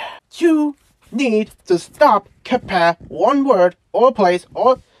boy. You need to stop compare one word or place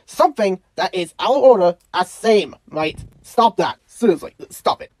or something that is out of order as same, mate. Stop that. Seriously,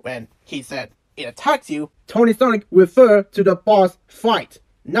 stop it. When he said it attacks you, TonySonic referred to the boss fight,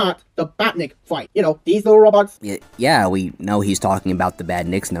 not the badnik fight. You know, these little robots. Yeah, we know he's talking about the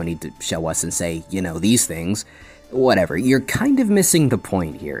badniks, no need to show us and say, you know, these things. Whatever, you're kind of missing the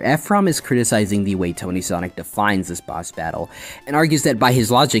point here. Ephromm is criticizing the way TonySonic defines this boss battle, and argues that by his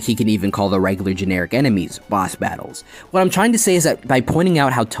logic he can even call the regular generic enemies boss battles. What I'm trying to say is that by pointing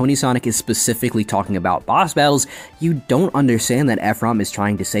out how TonySonic is specifically talking about boss battles, you don't understand that Ephromm is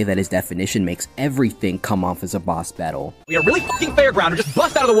trying to say that his definition makes everything come off as a boss battle. We are really fucking fairground, or just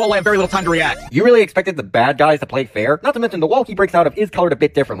bust out of the wall. I have very little time to react. You really expected the bad guys to play fair? Not to mention the wall he breaks out of is colored a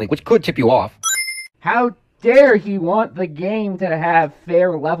bit differently, which could tip you off. How dare he want the game to have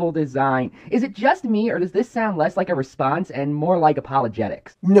fair level design? Is it just me, or does this sound less like a response and more like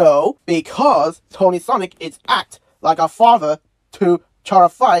apologetics? No, because TonySonic is act like a father to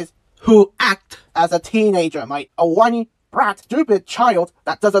Chara5 who act as a teenager, mate. A whiny, brat, stupid child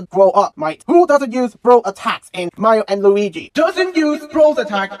that doesn't grow up, mate. Who doesn't use bro attacks in Mario and Luigi? Doesn't use bro's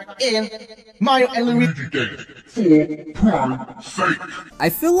attack in Mario and Luigi games. For prime's sake. I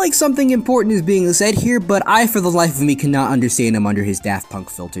feel like something important is being said here, but I for the life of me cannot understand him under his Daft Punk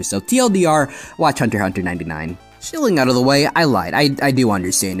filter, so TLDR, watch Hunter x Hunter 99. Chilling out of the way, I lied. I do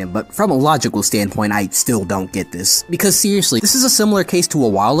understand him, but from a logical standpoint, I still don't get this. Because seriously, this is a similar case to a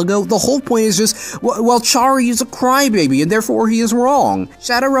while ago. The whole point is just, well, Chari is a crybaby, and therefore he is wrong.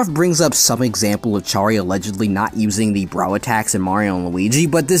 ShadowRuff brings up some example of Chari allegedly not using the bro attacks in Mario and Luigi,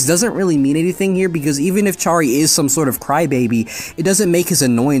 but this doesn't really mean anything here, because even if Chari is some sort of crybaby, it doesn't make his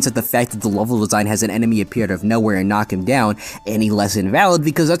annoyance at the fact that the level design has an enemy appear out of nowhere and knock him down any less invalid,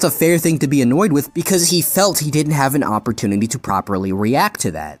 because that's a fair thing to be annoyed with, because he felt he didn't have an opportunity to properly react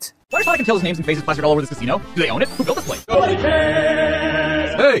to that. Why are Sonic and Tails' names and faces plastered all over this casino? Do they own it? Who built this place? Nobody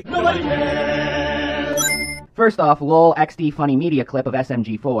cares! Hey! Nobody cares! First off, lol XD funny media clip of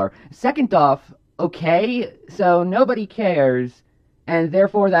SMG4. Second off, okay, so nobody cares, and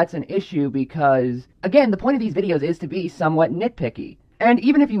therefore that's an issue because, again, the point of these videos is to be somewhat nitpicky. And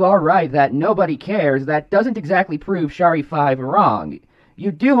even if you are right that nobody cares, that doesn't exactly prove Chari5 wrong.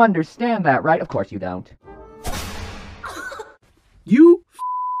 You do understand that, right? Of course you don't. You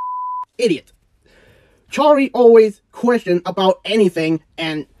idiot. Charlie always question about anything,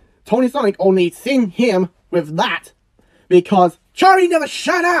 and TonySonic only seen him with that because Charlie never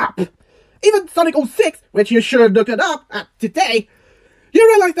shut up. Even Sonic 06, which you should look it up at today, you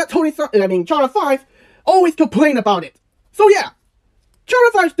realize that Charlie 5 always complain about it. So yeah,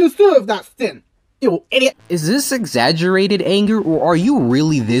 Charlie 5 deserve that sin. You idiot. Is this exaggerated anger, or are you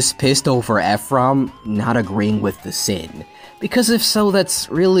really this pissed over Ephrom not agreeing with the sin? Because if so, that's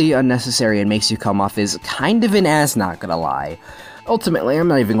really unnecessary and makes you come off as kind of an ass, not gonna lie. Ultimately, I'm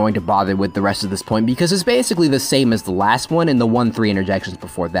not even going to bother with the rest of this point because it's basically the same as the last one and the 1-3 interjections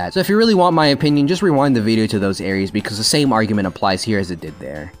before that. So if you really want my opinion, just rewind the video to those areas because the same argument applies here as it did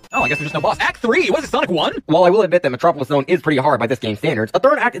there. Oh, I guess there's just no boss. Act 3! What is it, Sonic 1? While I will admit that Metropolis Zone is pretty hard by this game's standards, a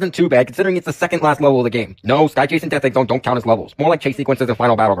third act isn't too bad considering it's the second last level of the game. No, Sky Chase and Death Egg Zone don't count as levels. More like chase sequences and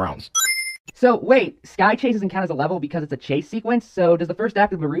final battlegrounds. So, wait, Sky Chase doesn't count as a level because it's a chase sequence? So does the first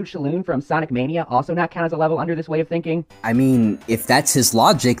act of Marouge Saloon from Sonic Mania also not count as a level under this way of thinking? I mean, if that's his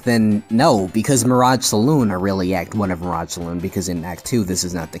logic, then no, because Mirage Saloon, or really Act 1 of Mirage Saloon, because in Act 2 this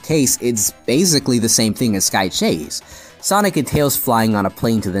is not the case, it's basically the same thing as Sky Chase. Sonic and Tails flying on a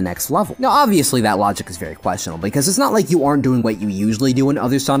plane to the next level. Now, obviously that logic is very questionable, because it's not like you aren't doing what you usually do in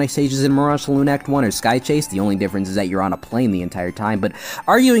other Sonic stages in Mirage Saloon Act 1 or Sky Chase, the only difference is that you're on a plane the entire time, but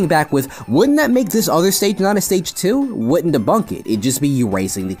arguing back with, wouldn't that make this other stage not a stage 2? Wouldn't debunk it, it'd just be you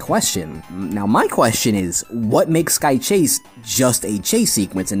raising the question. Now my question is, what makes Sky Chase just a chase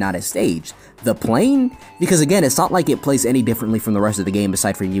sequence and not a stage? The plane? Because again, it's not like it plays any differently from the rest of the game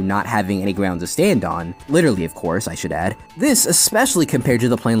aside from you not having any ground to stand on. Literally, of course, I should add. This, especially compared to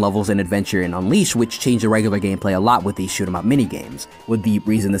the plane levels in Adventure and Unleash, which change the regular gameplay a lot with these shoot-em-up minigames. Would the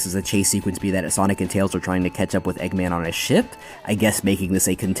reason this is a chase sequence be that Sonic and Tails are trying to catch up with Eggman on a ship? I guess making this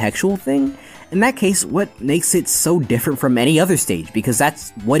a contextual thing? In that case, what makes it so different from any other stage? Because that's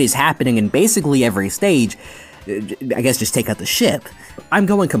what is happening in basically every stage. I guess just take out the ship. I'm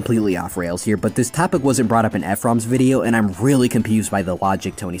going completely off rails here, but this topic wasn't brought up in Ephrom's video, and I'm really confused by the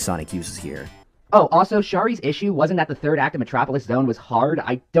logic TonySonic uses here. Oh, also, Shari's issue wasn't that the third act of Metropolis Zone was hard.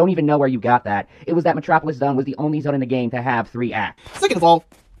 I don't even know where you got that. It was that Metropolis Zone was the only zone in the game to have 3 acts. Second of all,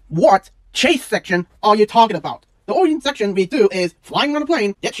 what chase section are you talking about? The only section we do is flying on a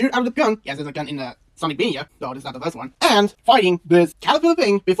plane, get shoot out of the gun. Yes, there's a gun in the Sonic Mania, though this is not the first one, and fighting this caterpillar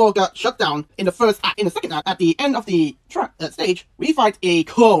thing before it got shut down in the first act. In the second act, at the end of the stage, we fight a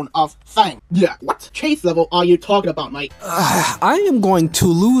clone of Fang. Yeah, what chase level are you talking about, mate? I am going to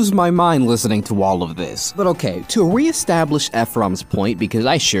lose my mind listening to all of this. But okay, to re-establish Ephrom's point, because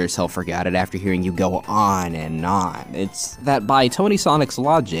I sure as hell forgot it after hearing you go on and on, it's that by TonySonic's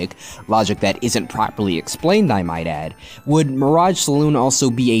logic that isn't properly explained I might add, would Mirage Saloon also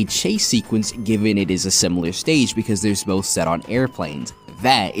be a chase sequence given it is a similar stage because they're both set on airplanes?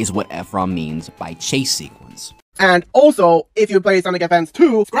 That is what Ephrom means by chase sequence. And also, if you play Sonic Advance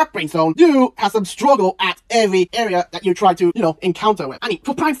 2 Scrap Brain Zone, you have some struggle at every area that you try to, encounter with. I mean,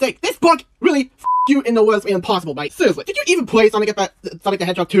 for prime's sake, this bug really you in the worst way possible, mate. Seriously, did you even play Sonic the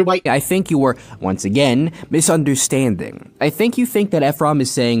Hedgehog 2, mate? I think you were, once again, misunderstanding. I think you think that Ephrom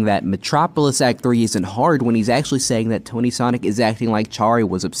is saying that Metropolis Act 3 isn't hard when he's actually saying that TonySonic is acting like Chari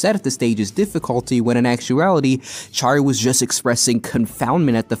was upset at the stage's difficulty when in actuality, Chari was just expressing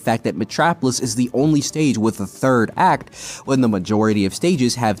confoundment at the fact that Metropolis is the only stage with a third act when the majority of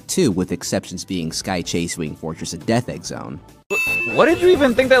stages have 2, with exceptions being Sky Chase, Wing Fortress, and Death Egg Zone. What did you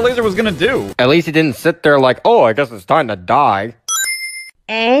even think that laser was gonna do? At least he didn't sit there like, oh, I guess it's time to die.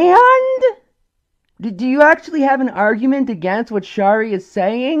 And? Do you actually have an argument against what Shari is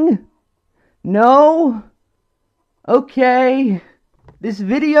saying? No? Okay. This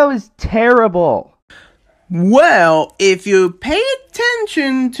video is terrible. Well, if you pay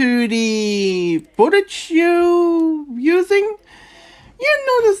attention to the footage you're using,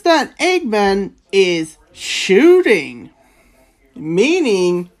 you notice that Eggman is shooting.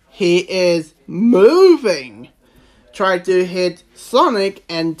 Meaning, he is moving. Try to hit Sonic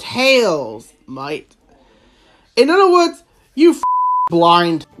and Tails, mate. In other words, you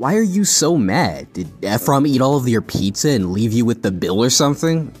blind. Why are you so mad? Did Ephrom eat all of your pizza and leave you with the bill or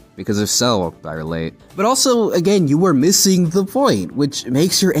something? Because if so, I relate. But also, again, you were missing the point, which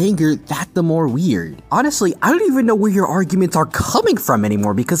makes your anger that the more weird. Honestly, I don't even know where your arguments are coming from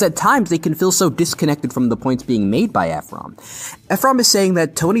anymore, because at times they can feel so disconnected from the points being made by Ephrom. Ephrom is saying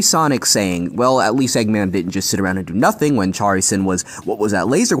that TonySonic saying, well, at least Eggman didn't just sit around and do nothing when Chari-san was, what was that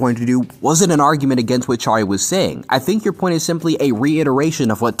laser going to do, wasn't an argument against what Chari was saying. I think your point is simply a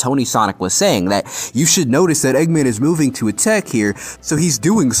reiteration of what TonySonic was saying, that you should notice that Eggman is moving to attack here, so he's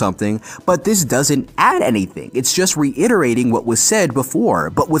doing something, but this doesn't add anything. It's just reiterating what was said before,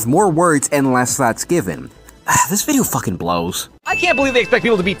 but with more words and less thoughts given. This video fucking blows. I can't believe they expect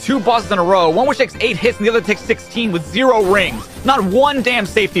people to beat 2 bosses in a row, one which takes 8 hits and the other takes 16 with 0 rings. Not one damn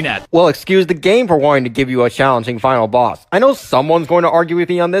safety net. Well, excuse the game for wanting to give you a challenging final boss. I know someone's going to argue with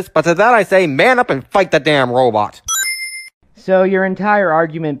me on this, but to that I say, man up and fight the damn robot. So your entire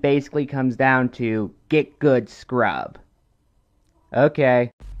argument basically comes down to get good, scrub.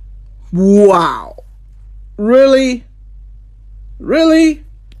 Okay. Wow. Really? Really?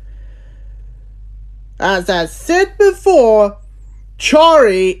 As I said before,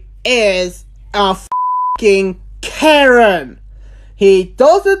 Chari is a f***ing Karen. He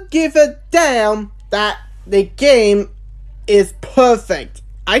doesn't give a damn that the game is perfect.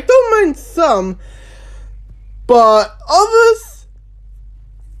 I don't mind some, but others...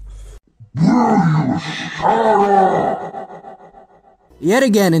 Yet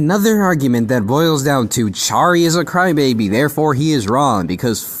again, another argument that boils down to Chari is a crybaby, therefore he is wrong,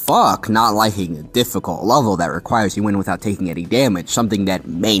 because fuck not liking a difficult level that requires you win without taking any damage, something that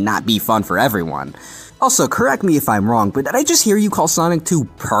may not be fun for everyone. Also, correct me if I'm wrong, but did I just hear you call Sonic 2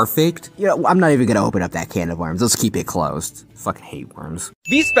 perfect? You know, I'm not even gonna open up that can of worms, let's keep it closed. Fucking hate worms.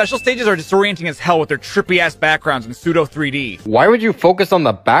 These special stages are disorienting as hell with their trippy-ass backgrounds in pseudo 3D. Why would you focus on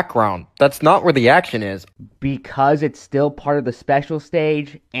the background? That's not where the action is. Because it's still part of the special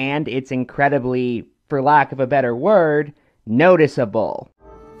stage, and it's incredibly, for lack of a better word, noticeable.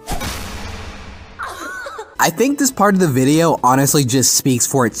 I think this part of the video honestly just speaks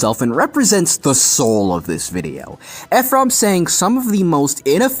for itself and represents the soul of this video. Ephrom saying some of the most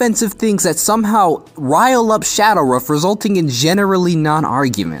inoffensive things that somehow rile up ShadowRuff, resulting in generally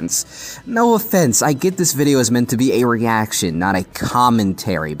non-arguments. No offense, I get this video is meant to be a reaction, not a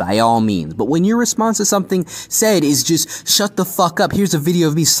commentary by all means, but when your response to something said is just shut the fuck up, here's a video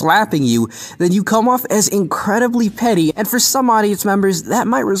of me slapping you, then you come off as incredibly petty, and for some audience members that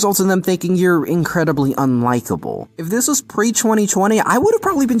might result in them thinking you're incredibly unlikable. If this was pre-2020, I would have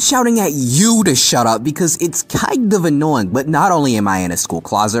probably been shouting at you to shut up because it's kind of annoying, but not only am I in a school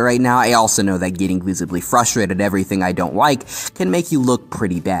closet right now, I also know that getting visibly frustrated at everything I don't like can make you look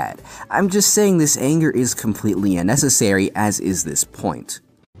pretty bad. I'm just saying this anger is completely unnecessary, as is this point.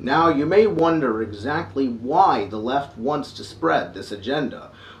 Now you may wonder exactly why the left wants to spread this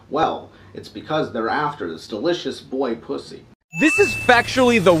agenda. Well, it's because they're after this delicious boy pussy. This is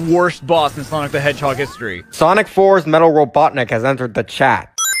factually the worst boss in Sonic the Hedgehog history. Sonic 4's Metal Robotnik has entered the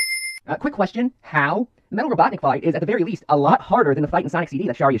chat. Quick question, how? The Metal Robotnik fight is at the very least a lot harder than the fight in Sonic CD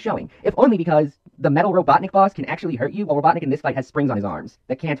that Shari is showing, if only because the Metal Robotnik boss can actually hurt you, while Robotnik in this fight has springs on his arms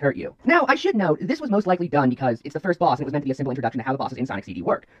that can't hurt you. Now, I should note, this was most likely done because it's the first boss and it was meant to be a simple introduction to how the bosses in Sonic CD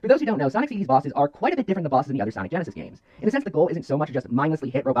work. For those who don't know, Sonic CD's bosses are quite a bit different than the bosses in the other Sonic Genesis games. In a sense, the goal isn't so much to just mindlessly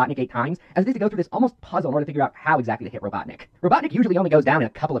hit Robotnik 8 times, as it is to go through this almost puzzle in order to figure out how exactly to hit Robotnik. Robotnik usually only goes down in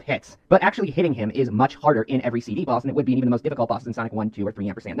a couple of hits, but actually hitting him is much harder in every CD boss than it would be in even the most difficult bosses in Sonic 1, 2, or 3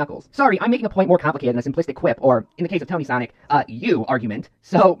 ampersand Knuckles. Sorry, I'm making a point more complicated than a simplistic quip, or, in the case of TonySonic, you argument.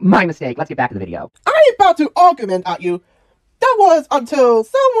 So, my mistake, let's get back to the video. I'm about to argument at you. That was until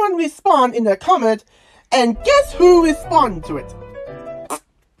someone responded in the comment, and guess who responded to it?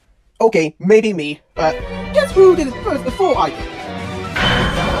 Okay, maybe me, but guess who did it first before I did?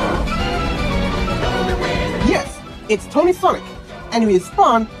 Yes, it's TonySonic, and he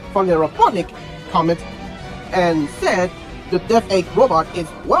responded from the Robotnik comment and said the Death Egg robot is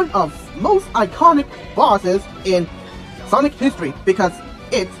one of most iconic bosses in Sonic history because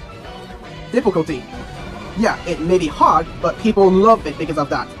it's difficulty. Yeah, it may be hard, but people love it because of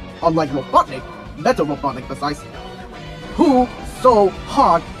that. Unlike Robotnik, Metal Robotnik besides, who so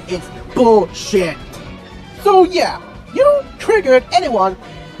hard it's bullshit. So yeah, you triggered anyone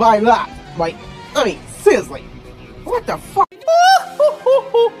by that, right? I mean, seriously, what the fuck?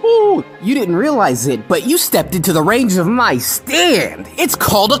 You didn't realize it, but you stepped into the range of my stand. It's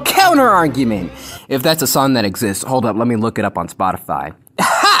called a counter-argument. If that's a song that exists, hold up, let me look it up on Spotify.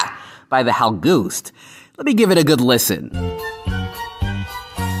 Ha! By the Halgoost. Let me give it a good listen.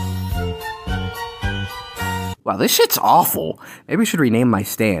 Wow, this shit's awful. Maybe I should rename my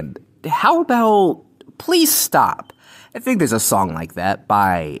stand. How about, please stop. I think there's a song like that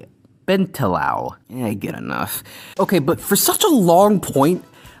by Bentelau. Yeah, good enough. Okay, but for such a long point,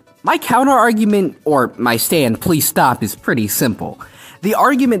 my counter-argument, or my stand, please stop, is pretty simple. The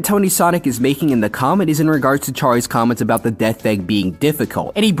argument TonySonic is making in the comment is in regards to Charlie's comments about the Death Egg being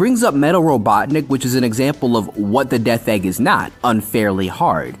difficult, and he brings up Metal Robotnik, which is an example of what the Death Egg is not, unfairly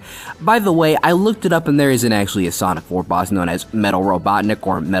hard. By the way, I looked it up and there isn't actually a Sonic 4 boss known as Metal Robotnik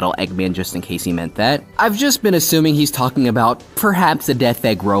or Metal Eggman, just in case he meant that. I've just been assuming he's talking about perhaps a Death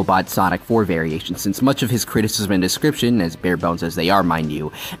Egg robot Sonic 4 variation, since much of his criticism and description, as bare bones as they are mind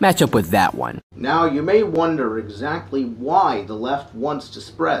you, match up with that one. Now you may wonder exactly why the left wants to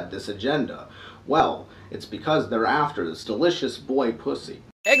spread this agenda. Well, it's because they're after this delicious boy pussy.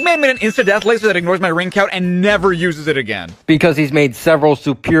 Eggman made an insta-death laser that ignores my ring count and never uses it again. Because he's made several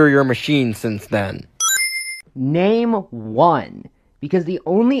superior machines since then. Name one. Because the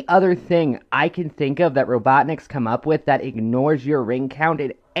only other thing I can think of that Robotnik's come up with that ignores your ring count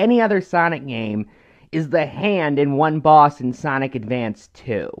in any other Sonic game is the hand in one boss in Sonic Advance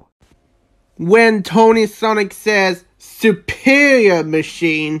 2. When TonySonic says superior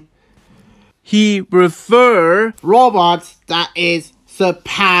machine, he refer robots that is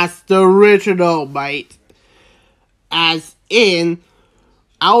surpass the original, mate. As in,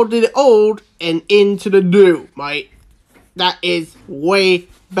 out of the old and into the new, mate. That is way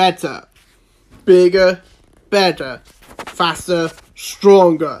better. Bigger, better, faster,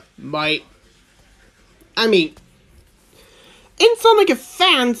 stronger, mate. I mean, in Sonic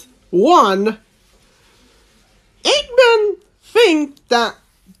Advance 1, Eggman thinks that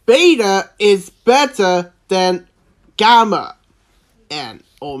Beta is better than Gamma, and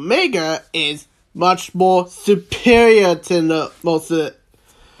Omega is much more superior to most of the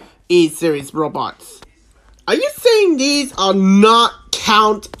E-Series robots. Are you saying these are not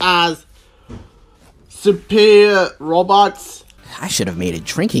count as superior robots? I should have made a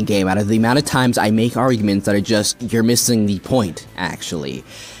drinking game out of the amount of times I make arguments that are just, you're missing the point, actually.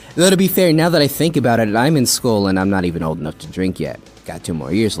 Though to be fair, now that I think about it, I'm in school and I'm not even old enough to drink yet. Got 2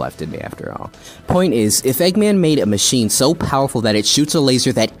 more years left in me after all. Point is, if Eggman made a machine so powerful that it shoots a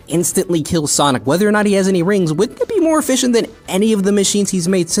laser that instantly kills Sonic, whether or not he has any rings, wouldn't it be more efficient than any of the machines he's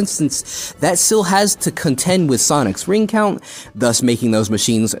made since that still has to contend with Sonic's ring count, thus making those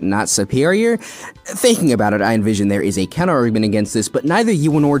machines not superior? Thinking about it, I envision there is a counter-argument against this, but neither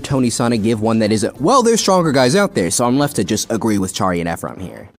you nor TonySonic give one that is, well, there's stronger guys out there, so I'm left to just agree with Charlie and Ephraim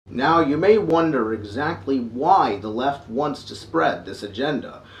here. Now you may wonder exactly why the left wants to spread this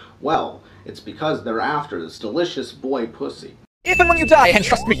agenda. Well, it's because they're after this delicious boy pussy. If and when you die, and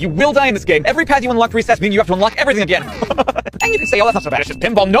trust me, you will die in this game, every path you unlock resets, meaning you have to unlock everything again. And you can say, oh, that's not so bad, it's just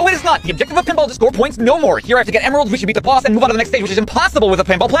pinball. No, it is not! The objective of pinball is to score points no more. Here I have to get emeralds, we should beat the boss, and move on to the next stage, which is impossible with a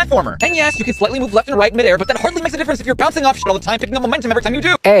pinball platformer. And yes, you can slightly move left and right mid-air, but that hardly makes a difference if you're bouncing off shit all the time, picking up momentum every time you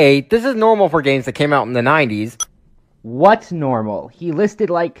do. A, this is normal for games that came out in the 90s. What's normal? He listed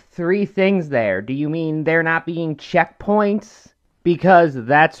like 3 things there. Do you mean there not being checkpoints? Because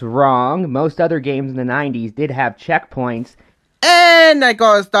that's wrong. Most other games in the 90s did have checkpoints. And I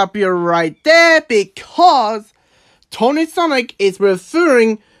gotta stop you right there because TonySonic is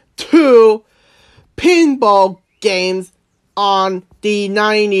referring to pinball games on the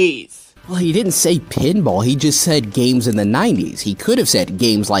 90s. Well, he didn't say pinball, he just said games in the 90s. He could have said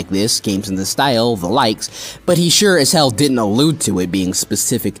games like this, games in the style, the likes, but he sure as hell didn't allude to it being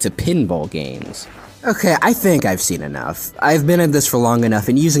specific to pinball games. Okay, I think I've seen enough. I've been at this for long enough,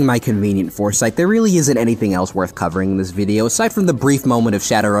 and using my convenient foresight, there really isn't anything else worth covering in this video, aside from the brief moment of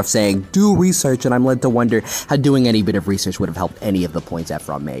ShadowRuff saying, do research, and I'm led to wonder how doing any bit of research would have helped any of the points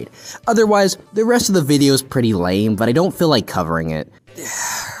Ephraim made. Otherwise, the rest of the video is pretty lame, but I don't feel like covering it.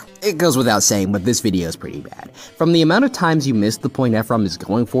 It goes without saying, but this video is pretty bad. From the amount of times you missed the point Ephraim is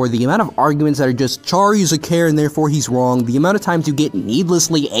going for, the amount of arguments that are just, Chari's a care and therefore he's wrong, the amount of times you get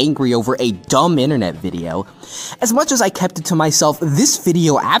needlessly angry over a dumb internet video. As much as I kept it to myself, this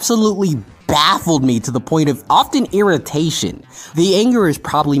video absolutely baffled me to the point of often irritation. The anger is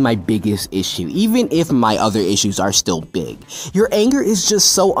probably my biggest issue, even if my other issues are still big. Your anger is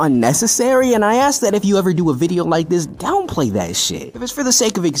just so unnecessary, and I ask that if you ever do a video like this, downplay that shit. If it's for the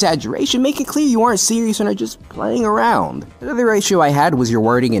sake of exaggeration, make it clear you aren't serious and are just playing around. Another issue I had was your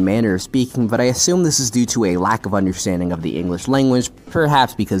wording and manner of speaking, but I assume this is due to a lack of understanding of the English language,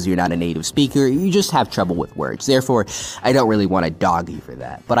 perhaps because you're not a native speaker, you just have trouble with words. Therefore, I don't really want to dog you for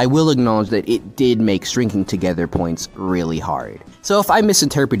that, but I will acknowledge that but it did make stringing together points really hard. So if I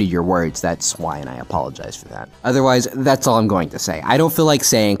misinterpreted your words, that's why, and I apologize for that. Otherwise, that's all I'm going to say. I don't feel like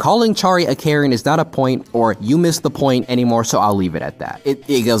saying calling Chari a Karen is not a point, or you missed the point anymore, so I'll leave it at that.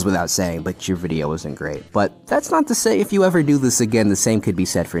 It goes without saying, but your video wasn't great. But that's not to say if you ever do this again, the same could be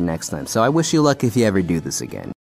said for next time, so I wish you luck if you ever do this again.